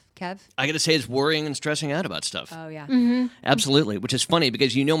love, Kev? I got to say, it's worrying and stressing out about stuff. Oh, yeah. Mm-hmm. Absolutely, which is funny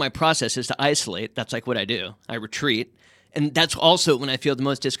because you know my process is to isolate. That's like what I do. I retreat. And that's also when I feel the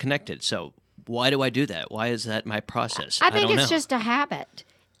most disconnected. So why do I do that? Why is that my process? I think it's just a habit,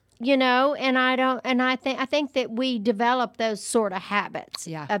 you know, and I think that we develop those sort of habits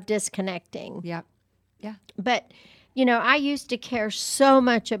of disconnecting. Yeah. Yeah. But you know, I used to care so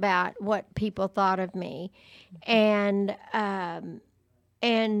much about what people thought of me, and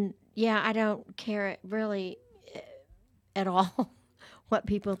yeah, I don't care really at all what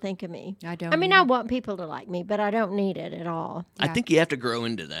people think of me. I don't. I mean, I want people to like me, but I don't need it at all. I think you have to grow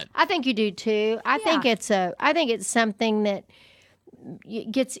into that. I think you do too. I think it's something that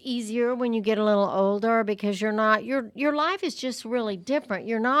gets easier when you get a little older, because your life is just really different.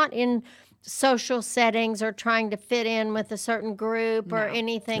 You're not in social settings or trying to fit in with a certain group or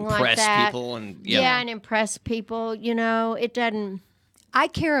anything like Impress that. people and Yeah, and impress people. You know, it doesn't. I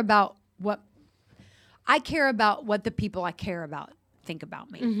care about what the people I care about think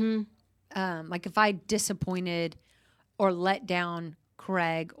about me. Mm-hmm. Like if I disappointed or let down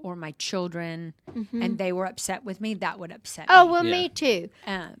Craig or my children and they were upset with me, that would upset Oh, me. well, me too.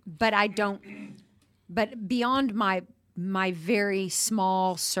 But I don't. But beyond my very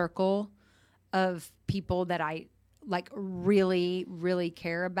small circle of people that I like really, really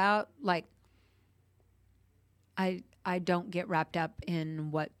care about, like I don't get wrapped up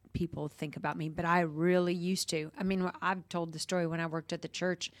in what people think about me, but I really used to. I mean, I've told the story when I worked at the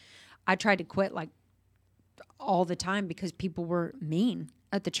church. I tried to quit like all the time because people were mean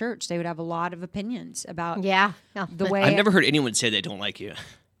at the church. They would have a lot of opinions about the way. I've never heard anyone say they don't like you.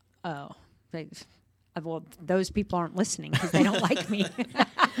 Oh, well, those people aren't listening because they don't like me.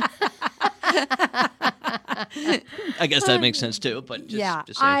 I guess that makes sense too. But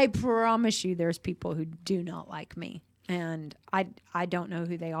just say. I promise you, there's people who do not like me, and I don't know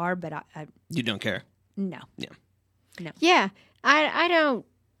who they are, but I You don't care. no. Yeah, I don't.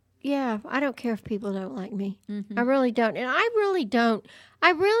 Yeah, I don't care if people don't like me. Mm-hmm. I really don't, and I really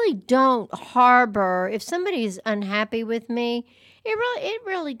don't harbor. If somebody's unhappy with me, it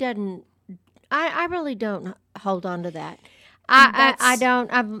really doesn't. I really don't hold on to that. I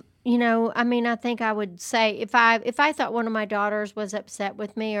don't. I mean, I think I would say if I thought one of my daughters was upset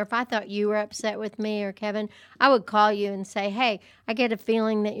with me, or if I thought you were upset with me, or Kevin, I would call you and say, "Hey, I get a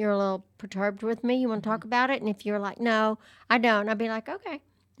feeling that you're a little perturbed with me. You want to talk about it?" And if you're like, "No, I don't," I'd be like, "Okay."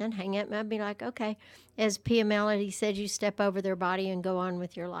 And hang up, and I'd be like, okay. As Pia Melody said, you step over their body and go on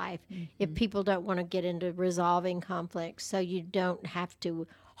with your life. If people don't want to get into resolving conflicts, so you don't have to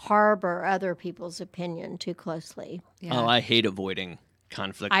harbor other people's opinion too closely. Yeah. Oh, I hate avoiding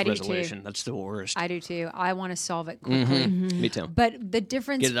conflict I do resolution. too. That's the worst. I do too. I want to solve it quickly. Me too. But the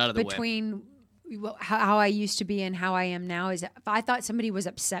difference Get it out of the way. between how I used to be and how I am now is if I thought somebody was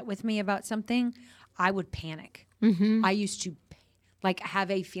upset with me about something, I would panic. I used to have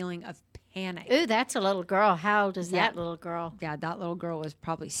a feeling of panic. Ooh, that's a little girl. How old is that little girl? Yeah, that little girl was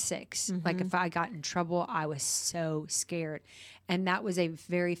probably 6. Like if I got in trouble, I was so scared. And that was a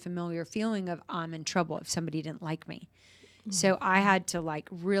very familiar feeling of I'm in trouble if somebody didn't like me. So I had to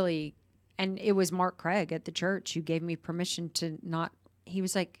really, and it was Mark Craig at the church who gave me permission to not, he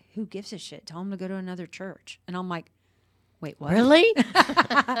was like, who gives a shit? Tell him to go to another church. And I'm like, wait, what? Really?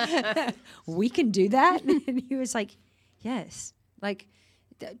 We can do that? And he was like, yes. Like,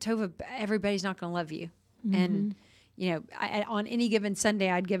 Tova, everybody's not going to love you. And, on any given Sunday,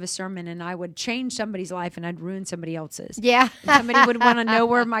 I'd give a sermon and I would change somebody's life and I'd ruin somebody else's. Yeah. Somebody would want to know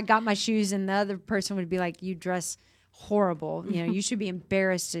where I got my shoes, and the other person would be like, you dress horrible. You should be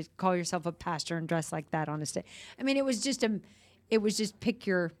embarrassed to call yourself a pastor and dress like that on a stage. I mean, it was just pick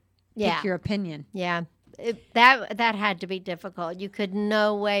your opinion. Yeah. That had to be difficult. You could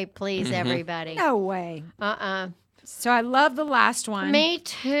no way please everybody. No way. Uh-uh. So I love the last one. Me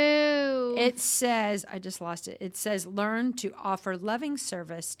too. It says, I just lost it. It says, learn to offer loving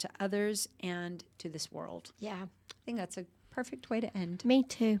service to others and to this world. Yeah. I think that's a perfect way to end. Me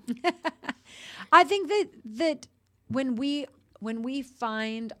too. I think that when we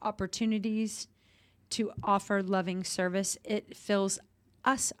find opportunities to offer loving service, it fills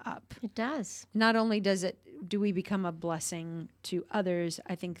us up. It does. Not only do we become a blessing to others,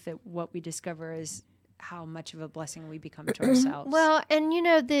 I think that what we discover is how much of a blessing we become to ourselves. Well, and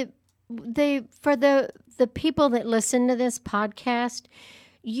for the people that listen to this podcast,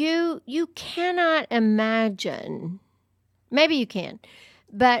 you cannot imagine. Maybe you can,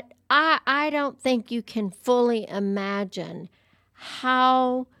 but I don't think you can fully imagine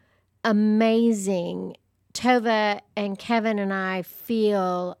how amazing Tova and Kevin and I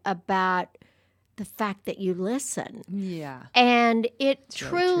feel about the fact that you listen. Yeah. And it It's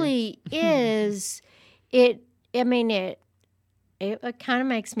really truly is. It kind of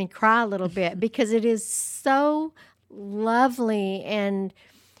makes me cry a little bit because it is so lovely and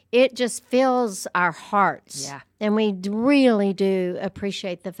it just fills our hearts. Yeah. And we really do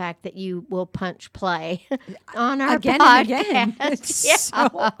appreciate the fact that you will punch play on our Again podcast. and again. It's so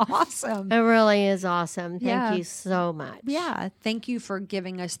awesome. It really is awesome. Yeah. Thank you so much. Yeah. Thank you for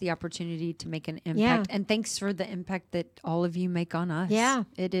giving us the opportunity to make an impact. Yeah. And thanks for the impact that all of you make on us. Yeah.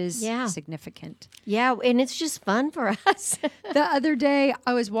 It is Yeah. significant. Yeah, and it's just fun for us. The other day,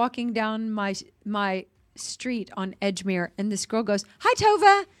 I was walking down my street on Edgemere, and this girl goes, "Hi,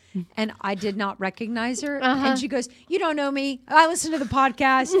 Tova." And I did not recognize her. And she goes, "You don't know me. I listen to the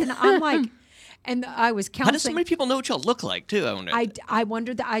podcast." And I'm like, And I was How does so counseling. many people know what y'all look like, too? I wonder. I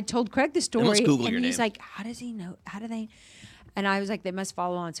wondered that. I told Craig the story, must Google and your he's name. like, "How does he know? How do they?" And I was like, "They must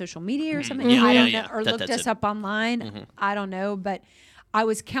follow on social media or something." Yeah, I don't yeah, know, yeah. or looked That's us it. up online. I don't know, but I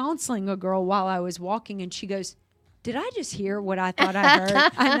was counseling a girl while I was walking, and she goes, "Did I just hear what I thought I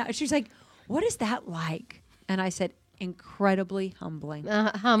heard?" And she's like, "What is that like?" And I said, "Incredibly humbling,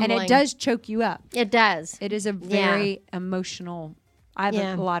 Humbling. and it does choke you up. It does. It is a very emotional." I have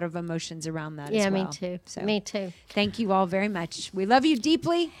Yeah. a lot of emotions around that Yeah, as well. me too. So Me too. thank you all very much. We love you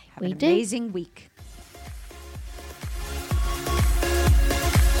deeply. Have We an do. amazing week.